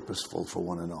and purposeful for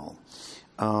one and all.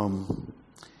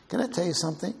 Can I tell you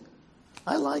something?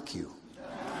 I like you.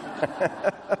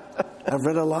 I've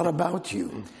read a lot about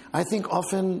you. I think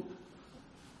often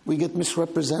we get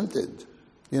misrepresented.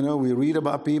 You know, we read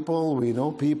about people, we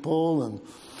know people, and,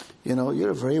 you know,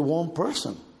 you're a very warm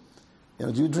person. You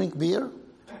know, do you drink beer?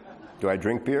 Do I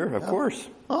drink beer? Of course.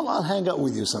 Well, I'll hang out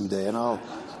with you someday, and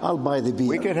I'll buy the beer.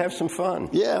 We could have some fun.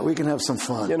 Yeah, we can have some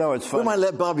fun. You know, it's fun. We might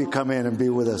let Bobby come in and be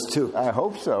with us, too. I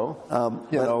hope so.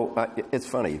 It's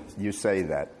funny you say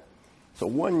that. So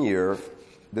one year,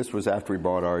 this was after we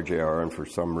bought RJR, and for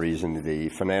some reason, the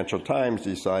Financial Times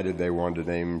decided they wanted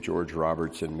to name George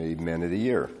Roberts and me Men of the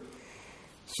Year.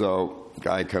 So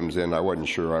guy comes in. I wasn't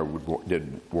sure I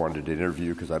wanted to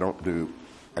interview because I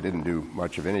didn't do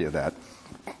much of any of that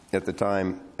at the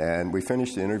time. And we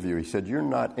finished the interview. He said, "You're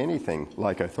not anything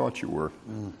like I thought you were."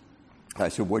 I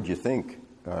said, "What'd you think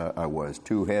I was?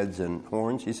 2 heads and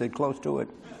horns?" He said, "Close to it."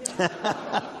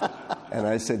 And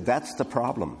I said, "That's the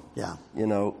problem." Yeah. You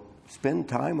know, spend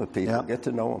time with people, Yeah. get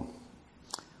to know them.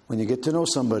 When you get to know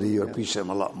somebody, you appreciate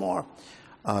them a lot more.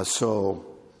 So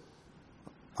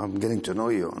I'm getting to know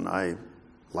you, and I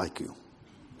like you.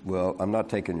 Well, I'm not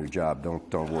taking your job.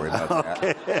 Don't worry about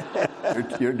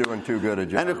that. You're doing too good a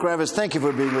job. Andrew Kravis, thank you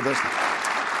for being with us.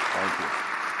 Thank you.